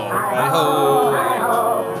 hi-ho.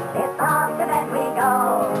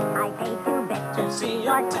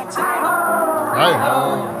 Hi.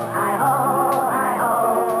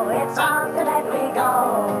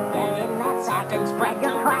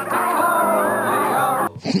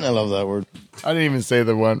 I love that word. I didn't even say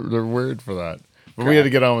the word for that. But we had to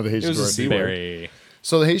get on with the Haitian It was a dwarf. C word. Berry.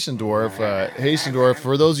 So the Haitian dwarf,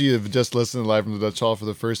 for those of you who've just listened live from the Dutch Hall for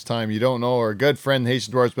the first time, you don't know, our good friend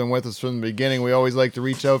Haitian Dwarf's been with us from the beginning. We always like to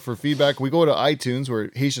reach out for feedback. We go to iTunes where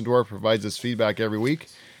Haitian Dwarf provides us feedback every week.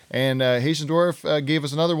 And Haitian Dwarf gave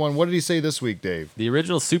us another one. What did he say this week, Dave? The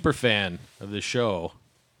original super fan of the show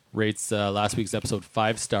rates last week's episode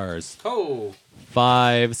 5 stars. Oh.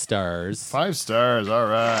 5 stars. 5 stars. All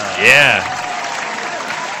right. Yeah.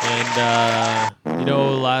 And,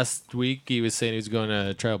 last week he was saying he was going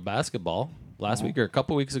to try out basketball. Last week or a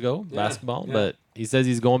couple weeks ago, basketball. yeah. But he says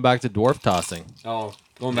he's going back to dwarf tossing. Oh,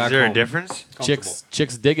 going Is back there home. a difference?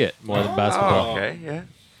 Chicks dig it more than basketball. Oh, okay, yeah.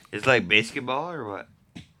 It's like basketball or what?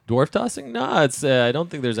 Dwarf tossing? No, it's. I don't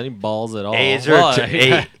think there's any balls at all. Hey, is there Well,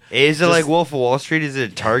 hey, is it like Wolf of Wall Street? Is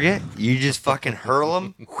it a target? You just fucking hurl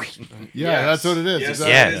them? Yeah, that's what it is. Yes,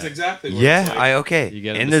 Exactly. Yeah. that is exactly what Yeah, it's like. okay. You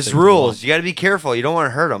get 'em And to there's stick to the rules. ball. You got to be careful. You don't want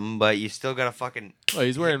to hurt them, but you still got to fucking Well,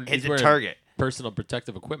 he's wearing. hit He's the wearing target. personal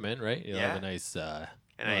protective equipment, right? You'll have Yeah. a nice. A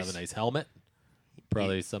You'll have nice- a nice helmet.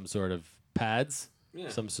 Probably some sort of pads. Yeah,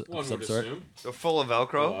 Some one some would sort. assume. They're full of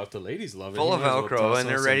Velcro. Well, if the ladies love it, Full you of might as well Velcro, toss and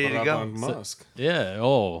they're us ready some to go. Brabant musk. Yeah.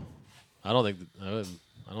 Oh, I don't think. I don't think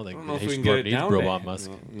I don't know the if we Haitian can get dwarf it needs down Brabant there.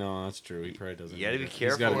 musk. No, that's true. He probably doesn't. You got to need be it.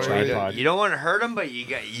 careful. He's got a tripod. You don't want to hurt them, but you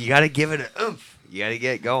got to give it an oomph. You got to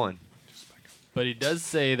get going. But he does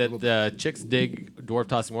say that chicks dig dwarf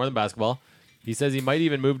tossing more than basketball. He says he might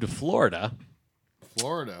even move to Florida.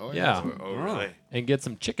 Florida. Oh, Yeah. Oh, really? And get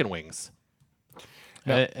some chicken wings.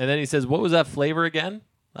 And then he says, what was that flavor again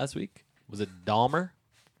last week? Was it Dahmer?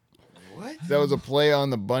 What? That was a play on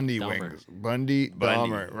the Bundy Dahmer. wings. Bundy,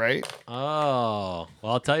 Dahmer, right? Oh.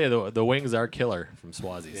 Well, I'll tell you, the wings are killer from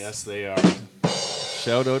Swazies. Yes, they are.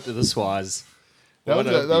 Shout out to the Swaz. That What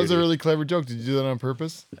was, a that was a beauty. really clever joke. Did you do that on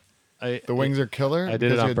purpose? The wings are killer. I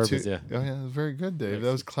did it Because on you had purpose, yeah. Oh yeah, it was very good, Dave.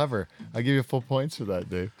 That was clever. I give you full points for that,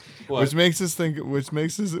 Dave. What? Which makes us think. Which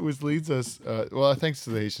leads us. Well, thanks to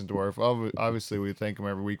the Haitian Dwarf. Obviously, we thank him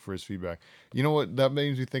every week for his feedback. You know what? That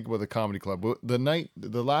makes me think about the comedy club.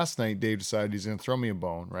 The last night, Dave decided he's going to throw me a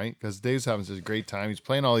bone, right? Because Dave's having such a great time. He's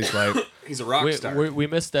playing all these live. He's a rock star. We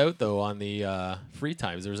missed out, though, on the free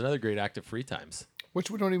times. There was another great active free times. Which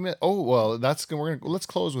we don't even. Oh well, let's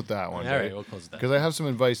close with that one. All right, we'll close with that. Because I have some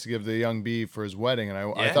advice to give the young bee for his wedding, and I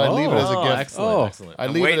Yeah? thought I'd leave it as a Oh, gift. excellent, excellent. I'd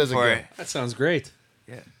I'm leave it waiting as a for gift. it. That sounds great.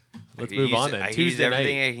 Yeah. Let's I move could on use- then. I could use Tuesday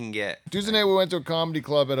everything night. I can get. Tuesday night we went to a comedy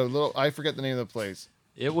club at a little. I forget the name of the place.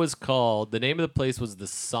 It was called, the name of the place was the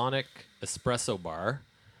Sonic Espresso Bar.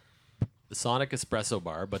 The Sonic Espresso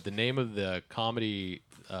Bar, but the name of the comedy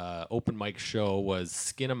open mic show was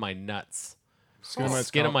Skin of My Nuts.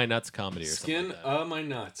 Skin of My Nuts comedy or something. Skin like that. of my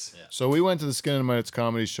nuts. So we went to the Skin and Minutes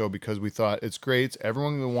comedy show because we thought it's great.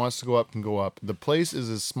 Everyone who wants to go up can go up. The place is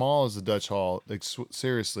as small as the Dutch Hall. Like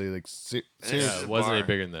seriously, like This Yeah, is it a wasn't any bar.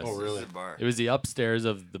 bigger than this. Oh, really? This is a bar. It was the upstairs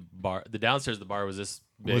of the bar. The downstairs of the bar was this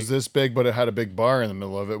big. was this big, but it had a big bar in the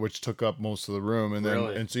middle of it, which took up most of the room. And then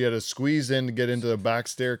Really? and so you had to squeeze in to get into the back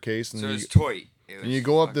staircase. And So you, it's toy. It was And you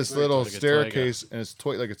go up fucking this great. little Like a staircase, and it's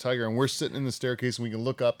like a tiger. And we're sitting in the staircase, and we can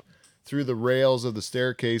look up through the rails of the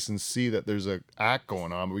staircase and see that there's a act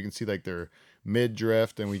going on. But we can see like their mid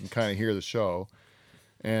drift, and we can kind of hear the show.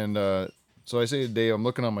 And so I say to Dave, I'm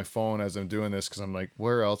looking on my phone as I'm doing this because I'm like,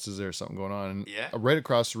 where else is there something going on? And Yeah. right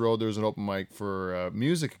across the road, there's an open mic for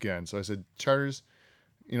music again. So I said, Charters,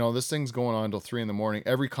 this thing's going on until 3 a.m.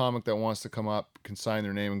 Every comic that wants to come up can sign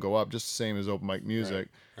their name and go up, just the same as open mic music.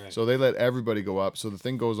 Right. So they let everybody go up. So the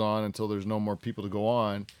thing goes on until there's no more people to go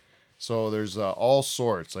on. So there's all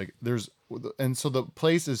sorts. And so the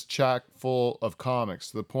place is chock full of comics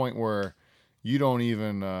to the point where you don't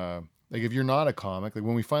even if you're not a comic. Like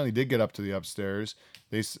when we finally did get up to the upstairs,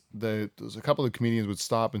 there's a couple of comedians would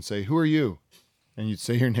stop and say, "Who are you?" And you'd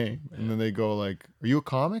say your name, and then they go like, "Are you a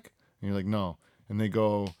comic?" And you're like, "No." And they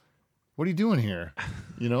go, "What are you doing here?"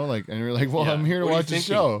 And you're like, "Well, I'm here to What are you watch the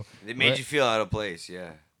thinking? show." They made Right? you feel out of place.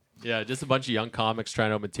 Yeah. Yeah, just a bunch of young comics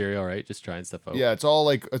trying out material, right? Just trying stuff out. Yeah, it's all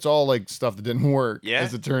like stuff that didn't work. Yeah.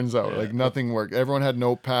 As it turns out, like nothing worked. Everyone had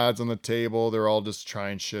notepads on the table. They're all just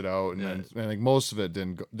trying shit out, and like most of it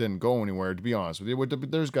didn't go anywhere. To be honest with you,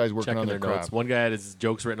 there's guys working Checking on their their notes. crap. One guy had his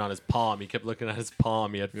jokes written on his palm. He kept looking at his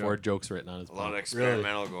palm. He had 4 jokes written on his A palm. lot of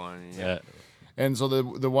experimental going on. Yeah. And so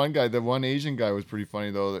the one Asian guy was pretty funny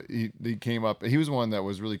though. That he came up. He was one that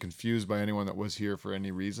was really confused by anyone that was here for any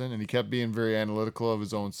reason, and he kept being very analytical of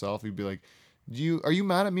his own self. He'd be like, are you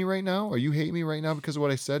mad at me right now? Or you hate me right now because of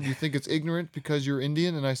what I said? Do you think it's ignorant because you're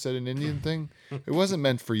Indian and I said an Indian thing? It wasn't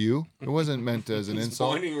meant for you. It wasn't meant as an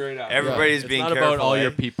insult. Pointing right out. Everybody's It's being not careful. about all eh?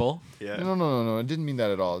 your people. Yeah. No. I didn't mean that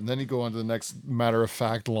at all. And then he'd go on to the next matter of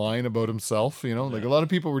fact line about himself. Like a lot of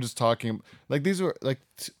people were just talking. Like these were like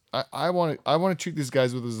I want to treat these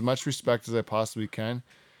guys with as much respect as I possibly can,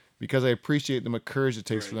 because I appreciate the courage it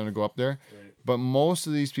takes for them to go up there. Right. But most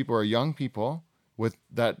of these people are young people with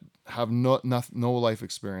that have no life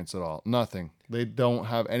experience at all. Nothing. They don't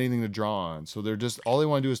have anything to draw on. So they're just all they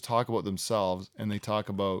want to do is talk about themselves, and they talk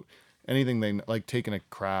about anything they like, taking a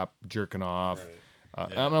crap, jerking off.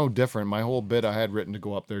 I'm no different. My whole bit I had written to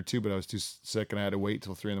go up there too, but I was too sick and I had to wait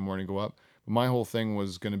till 3 a.m. to go up. But my whole thing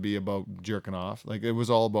was going to be about jerking off. Like it was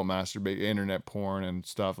all about masturbate, internet porn and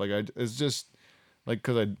stuff. Like it's just like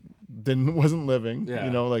because I wasn't living. Yeah.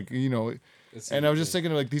 And I was just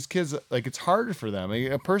thinking, like, these kids, like, it's harder for them.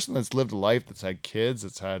 Like, a person that's lived a life, that's had kids,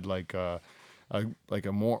 that's had like a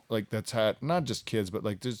more like that's had not just kids, but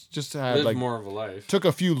like just had Live like more of a life. took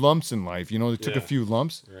a few lumps in life. They took a Yeah. few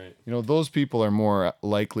lumps. Right. Those people are more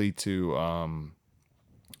likely to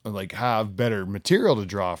like have better material to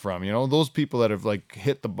draw from. Those people that have like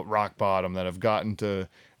hit the rock bottom, that have gotten to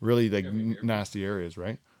really like nasty areas,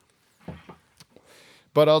 right?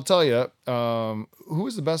 But I'll tell you, who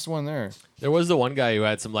was the best one there? There was the one guy who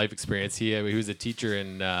had some life experience. He was a teacher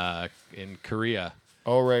in Korea,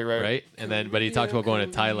 Oh, right. but he talked about going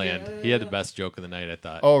to Thailand. He had the best joke of the night, I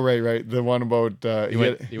thought. Oh, right. The one about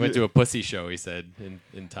He went to a pussy show, he said,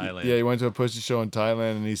 in Thailand. Yeah, he went to a pussy show in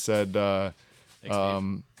Thailand, and he said, Thanks,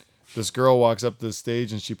 Steve. this girl walks up to the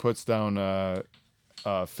stage and she puts down a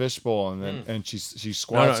fishbowl, and then and she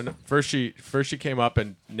squats. No. First she came up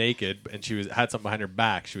and naked, and she had something behind her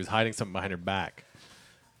back. She was hiding something behind her back.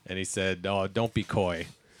 And he said, "Oh, don't be coy."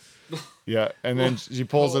 Yeah, and then she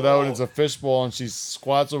pulls it out. It's a fishbowl, and she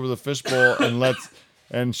squats over the fishbowl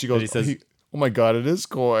and she goes, he says- "Oh my God, it is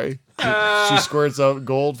koi." She squirts out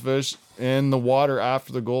goldfish in the water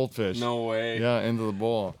after the goldfish. No way. Yeah, into the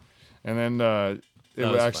bowl, and then it That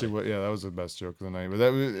was was actually that was the best joke of the night. But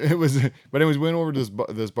But anyways, we went over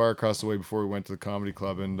to this bar across the way before we went to the comedy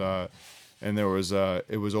club, and there was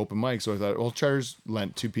it was open mic. So I thought, well, Charters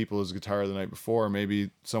lent 2 people his guitar the night before. Maybe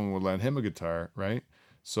someone would lend him a guitar, right?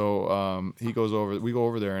 So we go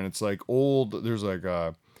over there, and it's like old. There's like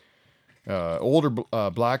a older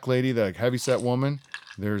black lady, that heavy set woman.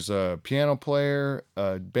 There's a piano player,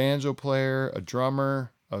 a banjo player, a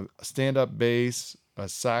drummer, a stand-up bass, a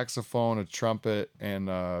saxophone, a trumpet, and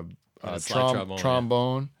a slide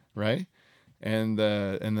trombone, right? And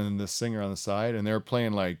then the singer on the side, and they're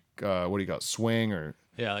playing like what do you got, swing or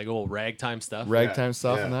Yeah, like old ragtime stuff. ragtime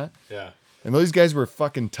stuff and that. Yeah. And those guys were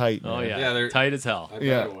fucking tight. Oh man. yeah, Yeah, they're- tight as hell. I bet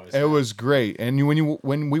Yeah, it was. great. And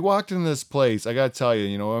when we walked into this place, I gotta tell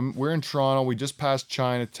you, we're in Toronto. We just passed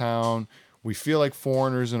Chinatown. We feel like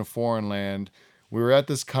foreigners in a foreign land. We were at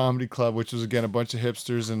this comedy club, which was again a bunch of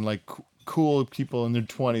hipsters and like cool people in their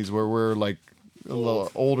 20s, where we're like a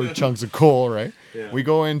little older chunks of coal, right? Yeah. We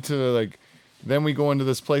go into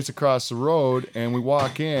this place across the road, and we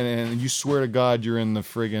walk in, and you swear to God you're in the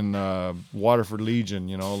friggin' Waterford Legion,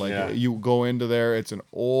 Yeah. you go into there, it's an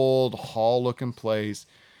old hall-looking place.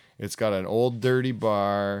 It's got an old dirty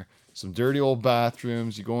bar. some dirty old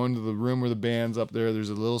bathrooms. You go into the room where the band's up there. There's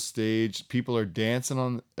a little stage. People are dancing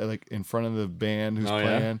on like in front of the band who's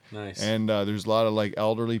playing. Nice. And there's a lot of like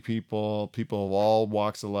elderly people of all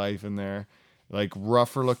walks of life in there, like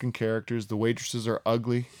rougher looking characters. The waitresses are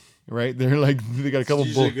ugly, right? They're like they got a couple.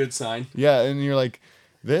 Usually a good sign. Yeah, and you're like,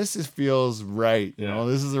 feels right. You know,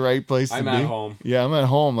 this is the right place to be. I'm at home. Yeah, I'm at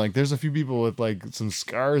home. Like, there's a few people with like some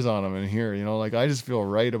scars on them in here. You know, like I just feel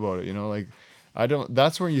right about it. You know, like I don't.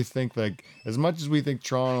 That's where you think like as much as we think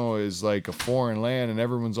Toronto is like a foreign land and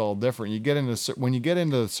everyone's all different. You get into when you get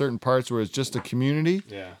into certain parts where it's just a community,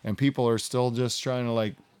 and people are still just trying to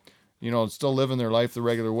like, you know, still living their life the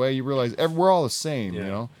regular way. You realize we're all the same. You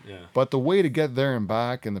know, but the way to get there and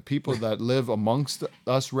back, and the people that live amongst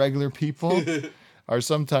us regular people. Are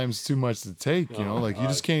sometimes too much to take, you know, like you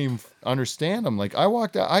just can't even understand them. Like I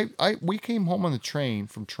walked out, we came home on the train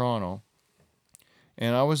from Toronto,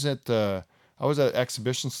 and I was at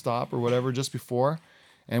exhibition stop or whatever just before,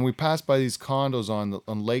 and we passed by these condos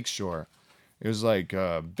on Lakeshore. It was like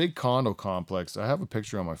a big condo complex. I have a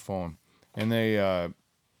picture on my phone, and I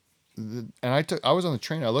was on the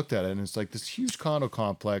train. I looked at it, and it's like this huge condo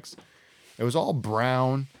complex. It was all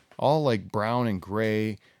brown, all like brown and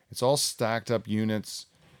gray. It's all stacked up units.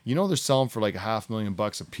 You know they're selling for like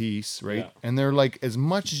 $500,000 a piece, right? Yeah. And they're like as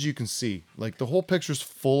much as you can see. Like the whole picture's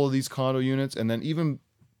full of these condo units, and then even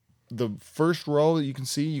the first row that you can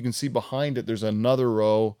see behind it. There's another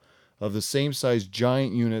row of the same size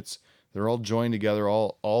giant units. They're all joined together,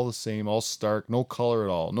 all the same, all stark, no color at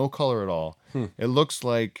all. It looks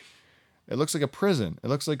like a prison. It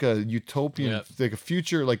looks like a utopian, like a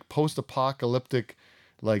future, like post-apocalyptic,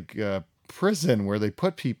 like. Prison where they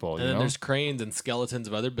put people. And then there's cranes and skeletons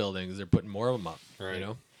of other buildings. They're putting more of them up. Right.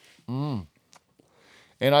 You know.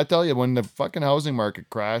 And I tell you, when the fucking housing market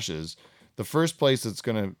crashes, the first place that's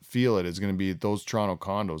gonna feel it is gonna be those Toronto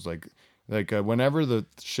condos. Like whenever the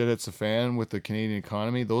shit hits the fan with the Canadian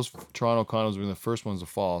economy, those Toronto condos were the first ones to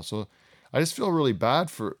fall. So I just feel really bad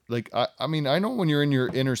for like I mean I know when you're in your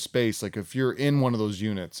inner space, like if you're in one of those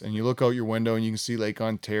units and you look out your window and you can see Lake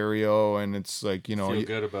Ontario and it's like, you know, Feel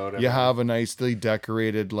good about it. You have a nicely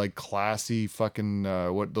decorated, like classy fucking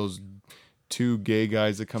what those two gay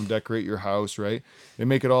guys that come decorate your house, right? They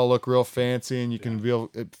make it all look real fancy, and you can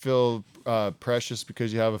feel precious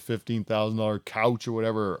because you have a $15,000 couch or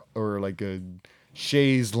whatever, or like a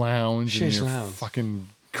chaise lounge in your fucking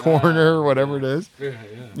corner or whatever it is.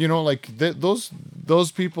 You know, like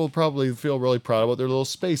those people probably feel really proud about their little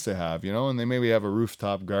space they have, you know, and they maybe have a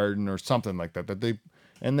rooftop garden or something like that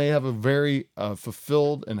they have a very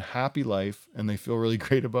fulfilled and happy life, and they feel really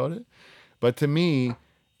great about it. But to me,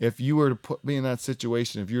 if you were to put me in that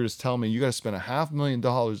situation, if you were to tell me you got to spend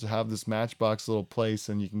 $500,000 to have this Matchbox little place,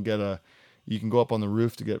 and you can go up on the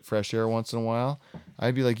roof to get fresh air once in a while,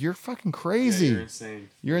 I'd be like, you're fucking crazy. Yeah, you're insane.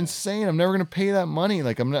 You're insane. I'm never gonna pay that money.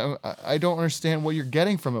 Like I don't understand what you're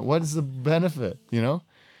getting from it. What is the benefit? You know,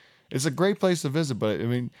 it's a great place to visit, but I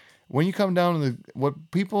mean, when you come down to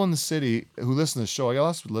what people in the city who listen to the show, I got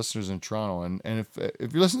lots of listeners in Toronto, and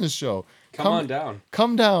if you're listening to the show,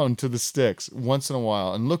 come down to the Sticks once in a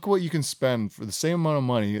while and look what you can spend for the same amount of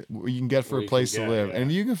money you can get for a place to live,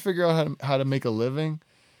 and you can figure out how to make a living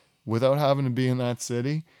without having to be in that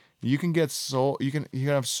city. You can get you can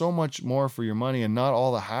have so much more for your money, and not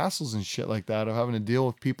all the hassles and shit like that of having to deal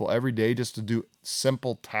with people every day just to do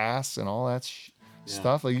simple tasks and all that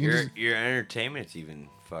stuff. Like your entertainment's even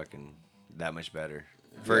fucking that much better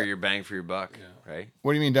for your bang for your buck, right?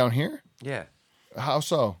 What do you mean down here? Yeah. How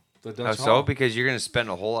so? How so? Because you're gonna spend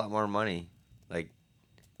a whole lot more money, like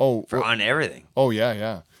on everything. Oh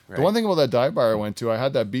yeah. Right. The one thing about that dive bar I went to, I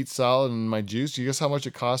had that beet salad and my juice. You guess how much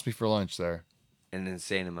it cost me for lunch there? An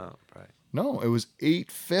insane amount, probably. No, it was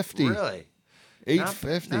 $8.50. Really?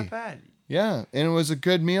 $8.50. Not bad. Yeah, and it was a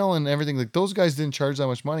good meal and everything. Like those guys didn't charge that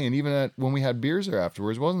much money, and even when we had beers there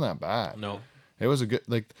afterwards, it wasn't that bad. No, it was a good.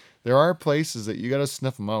 Like there are places that you got to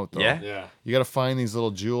sniff them out, though. Yeah. You got to find these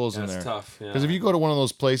little jewels in there. It's tough. Because if you go to one of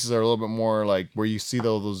those places that are a little bit more like where you see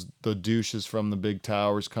the douches from the big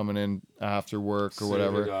towers coming in after work or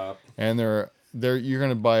whatever, and you're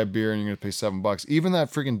gonna buy a beer and you're gonna pay $7. Even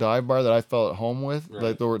that freaking dive bar that I felt at home with,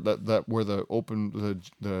 like that where the open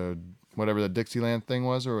the whatever the Dixieland thing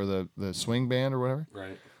was, or the swing band or whatever.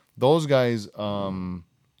 Right. Those guys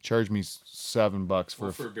charged me $7 for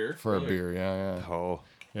a beer. For a beer, yeah. Oh.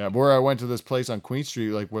 Yeah, but where I went to this place on Queen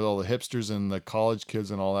Street, like with all the hipsters and the college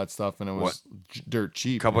kids and all that stuff, and it was dirt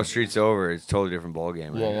cheap. Couple streets over, it's a totally different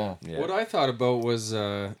ballgame. Right? Yeah. What I thought about was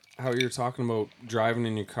how you're talking about driving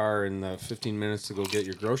in your car in the 15 minutes to go get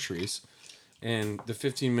your groceries. And the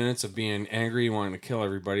 15 minutes of being angry, wanting to kill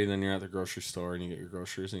everybody, then you're at the grocery store and you get your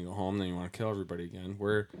groceries and you go home, then you want to kill everybody again.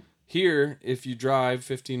 Where here, if you drive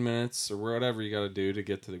 15 minutes or whatever you got to do to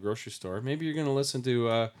get to the grocery store, maybe you're going to listen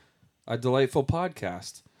to a delightful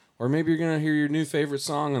podcast. Or maybe you're going to hear your new favorite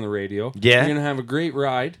song on the radio. Yeah. You're going to have a great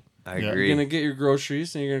ride. I Yeah. agree. You're going to get your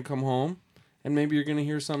groceries and you're going to come home. And maybe you're going to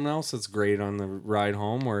hear something else that's great on the ride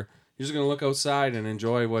home. Or you're just going to look outside and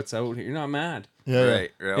enjoy what's out here. You're not mad. Yeah.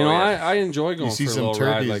 Right. You know, I enjoy going You see for a some little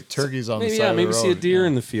ride. turkeys, Like turkeys on maybe, the side of the maybe see a road. deer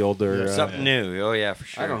in the field or something new. Oh yeah, for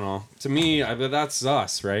sure. I don't know. To me, but that's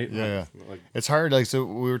us, right? Yeah. Like, It's hard. Like, so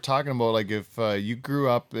we were talking about, like, if you grew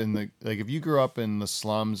up in the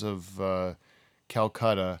slums of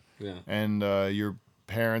Calcutta, yeah. and your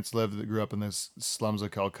parents grew up in the slums of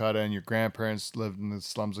Calcutta, and your grandparents lived in the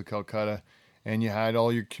slums of Calcutta, and you had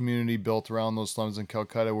all your community built around those slums in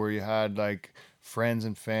Calcutta, where you had like friends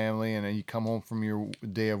and family, and then you come home from your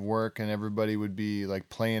day of work, and everybody would be like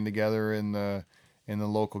playing together in the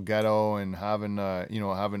local ghetto, and having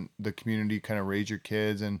having the community kind of raise your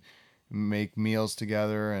kids and make meals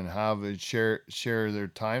together and have share their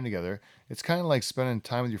time together. It's kind of like spending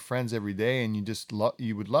time with your friends every day, and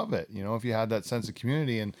you would love it, if you had that sense of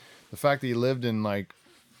community. And the fact that you lived in like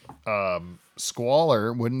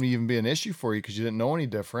squalor wouldn't even be an issue for you because you didn't know any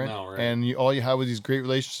different. No, right. And all you had was these great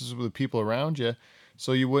relationships with the people around you,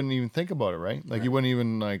 so you wouldn't even think about it, right? Like you wouldn't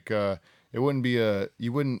even like it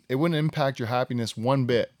wouldn't impact your happiness one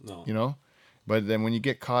bit. No. But then when you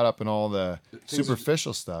get caught up in all the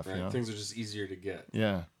superficial stuff, Right. Things are just easier to get.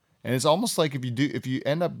 yeah. And it's almost like if you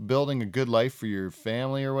end up building a good life for your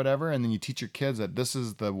family or whatever, and then you teach your kids that this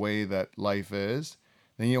is the way that life is,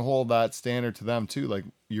 then you hold that standard to them too. Like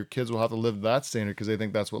your kids will have to live that standard because they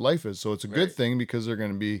think that's what life is. So it's a good thing because they're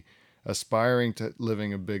going to be aspiring to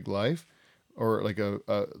living a big life or like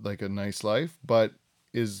a nice life. But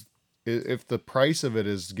if the price of it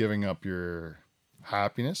is giving up your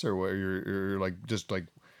happiness, or what you're like just like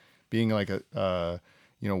being like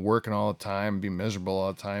working all the time, being miserable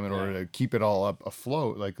all the time in order to keep it all up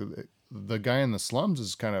afloat, like the guy in the slums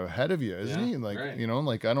is kind of ahead of you, isn't he? Like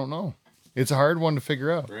like I don't know, it's a hard one to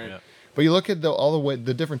figure out. Right. Yeah. But you look at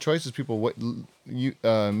the different choices people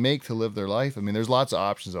make to live their life. I mean, there's lots of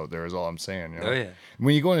options out there, is all I'm saying. Oh yeah.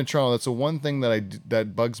 When you go into Toronto, that's the one thing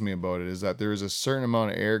that bugs me about it, is that there is a certain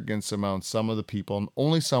amount of arrogance among some of the people, and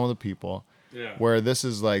only some of the people. Yeah. Where this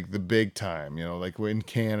is like the big time, like we're in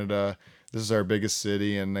Canada, this is our biggest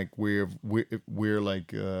city, and like we're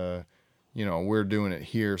like we're doing it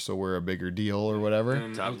here, so we're a bigger deal or whatever.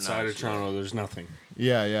 And outside of Toronto, there's nothing.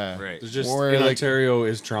 Yeah. Right. There's just Or in like, Ontario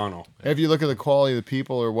is Toronto. if you look at the quality of the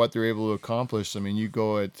people or what they're able to accomplish, I mean, you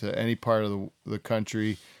go to any part of the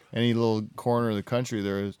country, any little corner of the country,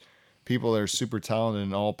 there's people that are super talented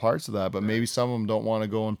in all parts of that, but maybe some of them don't want to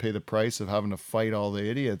go and pay the price of having to fight all the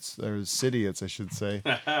idiots, or Citiots, I should say,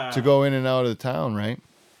 to go in and out of the town, right?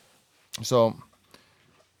 So,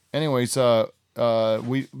 anyways, the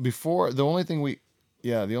only thing we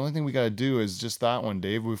got to do is just that one,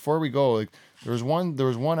 Dave. Before we go, like there was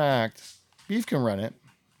one act. Beef can run it.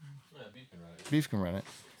 Yeah, Beef can run it.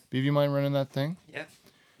 Beef, you mind running that thing? Yeah.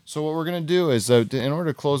 So what we're gonna do is, in order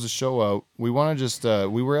to close the show out, we want to just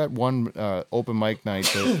we were at one open mic night,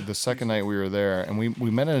 the second night we were there, and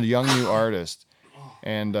we met a young new artist,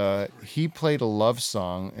 and he played a love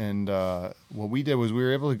song, and what we did was we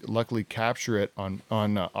were able to luckily capture it on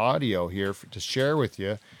audio here to share with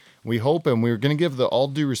you. We hope, and we were going to give all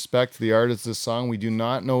due respect to the artist of this song. We do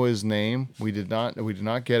not know his name. We did not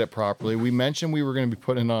get it properly. We mentioned we were going to be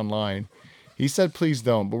putting it online. He said, "Please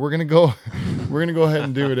don't," but we're gonna go ahead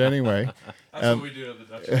and do it anyway. That's what we do at the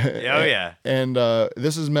Dutch. Oh yeah. And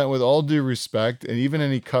this is meant with all due respect, and even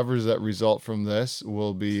any covers that result from this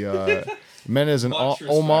will be meant as an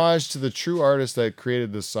homage to the true artist that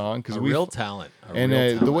created this song. Because real talent.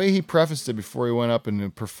 The way he prefaced it before he went up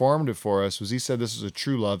and performed it for us was he said this was a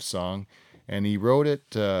true love song, and he wrote it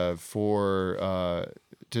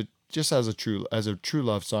just as a true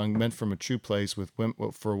love song, meant from a true place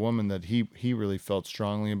for a woman that he really felt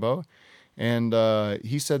strongly about. And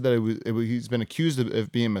he said that he's been accused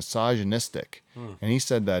of being misogynistic, and he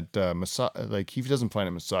said that he doesn't find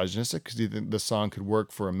it misogynistic because the song could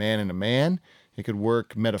work for a man and a man. It could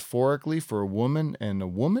work metaphorically for a woman and a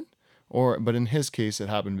woman, but in his case, it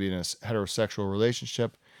happened to be in a heterosexual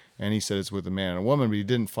relationship. And he said it's with a man and a woman, but he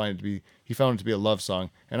didn't find it to be. He found it to be a love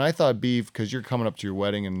song. And I thought, Beef, because you're coming up to your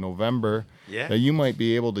wedding in November, that you might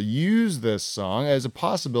be able to use this song as a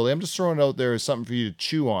possibility. I'm just throwing it out there as something for you to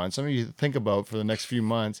chew on, something you to think about for the next few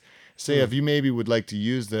months. Say if you maybe would like to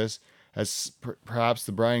use this as perhaps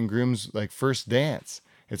the bride and groom's like first dance,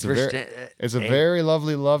 It's a First, very, it's a very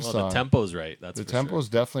lovely love Well, song. the tempo's right. That's The for tempo's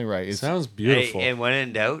definitely right. It It's, sounds beautiful. And when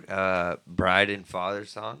in doubt, bride and father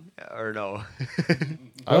song or no?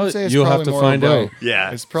 I would say it's You'll probably have to more find of a bride- out.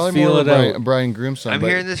 Yeah. It's probably Feel more it of a out. bride and groom song. I'm but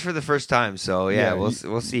hearing this for the first time, so yeah, Yeah,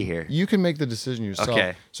 we'll see here. You can make the decision yourself.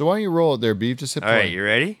 Okay. So why don't you roll it there, Beef? Just hit All play. right, you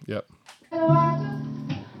ready? Yep.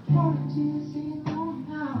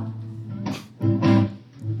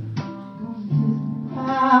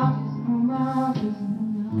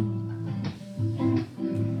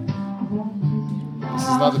 This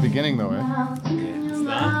is not the beginning, though, eh? It's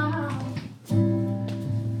not.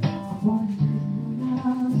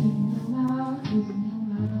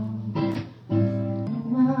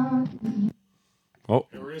 Oh,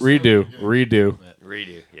 redo. Redo.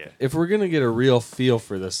 Yeah. If we're gonna get a real feel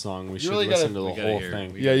for this song, we should really listen gotta- to we the gotta whole hear it.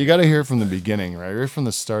 thing. Yeah, you got to hear it from the beginning, right? Right from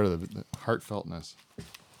the start of the heartfeltness.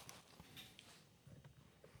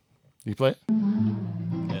 You play it? Yeah,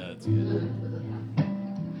 that's good.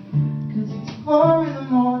 'Cause it's 4 in the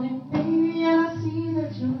morning, baby, and I see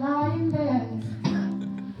that you're lying there.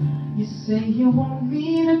 You say you want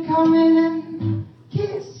me to come in and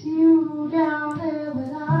kiss you down there,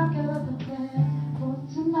 but I got a plan for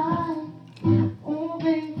tonight. Oh,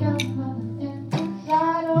 baby, got nothing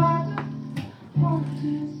inside. Oh, I just want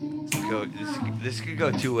to see Go. This could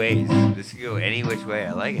go two ways. This could go any which way.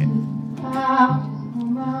 I like it.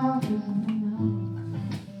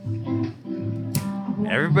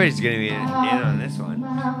 Everybody's gonna be in on this one.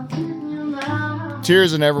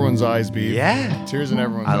 Tears in everyone's eyes, Beef. Yeah. Tears in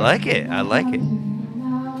everyone's I eyes. like it. I like it.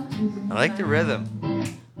 I like the rhythm.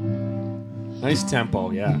 Nice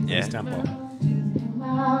tempo, yeah. Yeah. Nice tempo.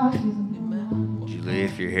 Julie,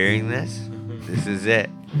 if you're hearing this, this is it.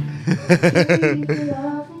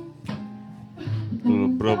 Little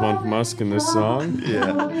Brabant Musk in this song.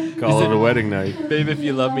 Yeah. Call it a wedding night. Babe, if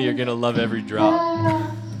you love me, you're gonna love every drop.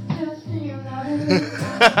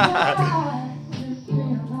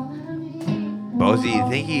 Bozy, you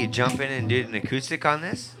think you could jump in and do an acoustic on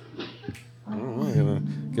this? I don't know, I gotta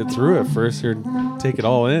get through it first here. Take it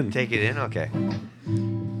all in. Take it in? Okay. I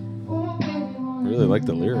really like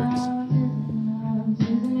the lyrics.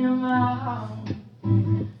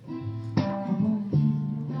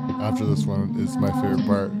 After this one is my favorite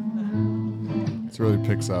part. It really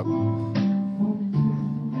picks up.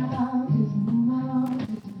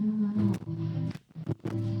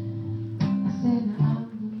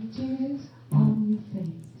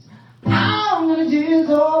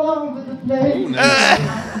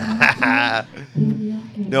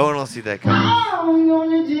 No one will see that coming. I'm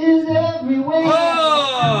gonna jizz everywhere.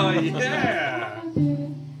 Oh, yeah.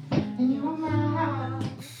 In your mouth.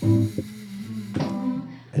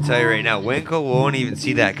 I tell you right now, Winkle won't even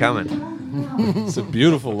see that coming. It's a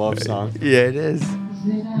beautiful love song. Yeah, it is.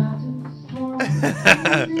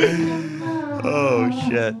 Oh,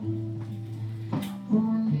 shit.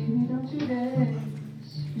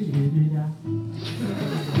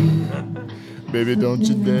 Baby, don't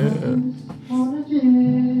you dare.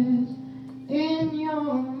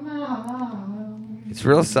 It's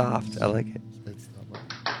real soft. I like it.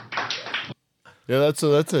 Yeah, that's a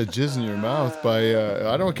jizz in your mouth by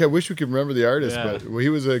I don't care. Wish we could remember the artist, Yeah. but he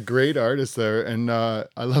was a great artist there, and I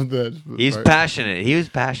love that. He's part. passionate. He was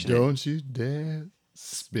passionate. Don't you dare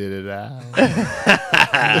spit it out.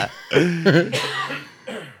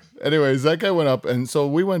 Anyways, that guy went up, and so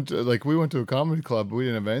we went to a comedy club. But we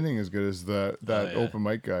didn't have anything as good as that yeah. open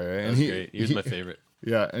mic guy. Right? That's great. He was my favorite.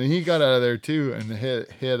 Yeah, and he got out of there too, and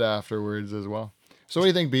hit afterwards as well. So what do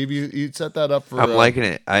you think, Beeb? You set that up for? I'm liking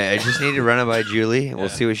it. I just need to run it by Julie, and we'll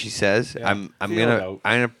Yeah. see what she says. Yeah. I'm Feel it out.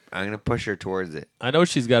 gonna push her towards it. I know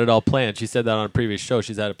she's got it all planned. She said that on a previous show.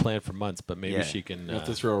 She's had it planned for months, but maybe Yeah. she can. You have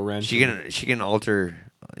to throw a wrench. She can alter.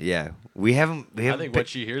 Yeah, we haven't. I think picked- when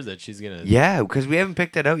she hears it, she's gonna. Yeah, because we haven't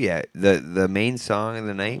picked that out yet. The main song of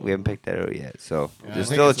the night, we haven't picked that out yet. So I there's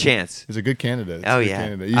think still a it's a- chance. He's a good candidate. It's Oh a good yeah,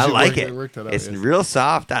 candidate. You I should like work it. work that out, It's yes. real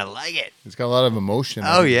soft. I like it. It's got a lot of emotion.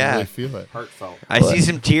 Oh, I can yeah. really feel it. Heartfelt. I see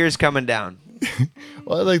some tears coming down.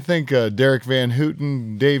 Well, I'd like to thank Derek Van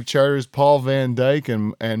Houten, Dave Charters, Paul Van Dyke,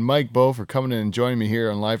 and Mike Bowe for coming in and joining me here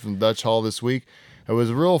on Live from the Dutch Hall this week. It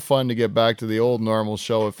was real fun to get back to the old normal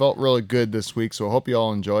show. It felt really good this week, so I hope you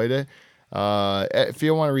all enjoyed it. If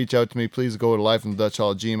you want to reach out to me, please go to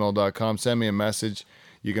livefromthedutchhall@gmail.com. Send me a message.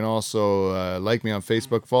 You can also like me on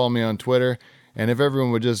Facebook, follow me on Twitter. And if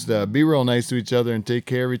everyone would just be real nice to each other and take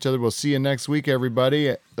care of each other, we'll see you next week,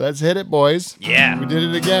 everybody. Let's hit it, boys. Yeah. We did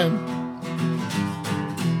it again.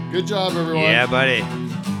 Good job, everyone. Yeah, buddy.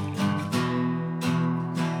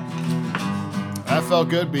 That felt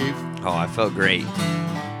good, Beef. Oh, I felt great.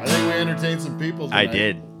 I think we entertained some people tonight. I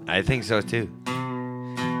did. I think so too.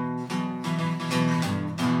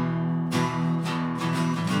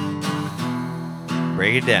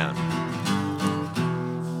 Break it down.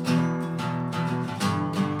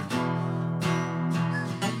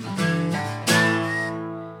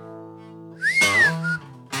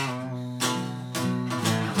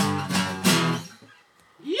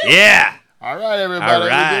 Yeah. All right, everybody. All We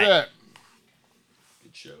right. did it.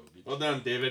 Well done, David.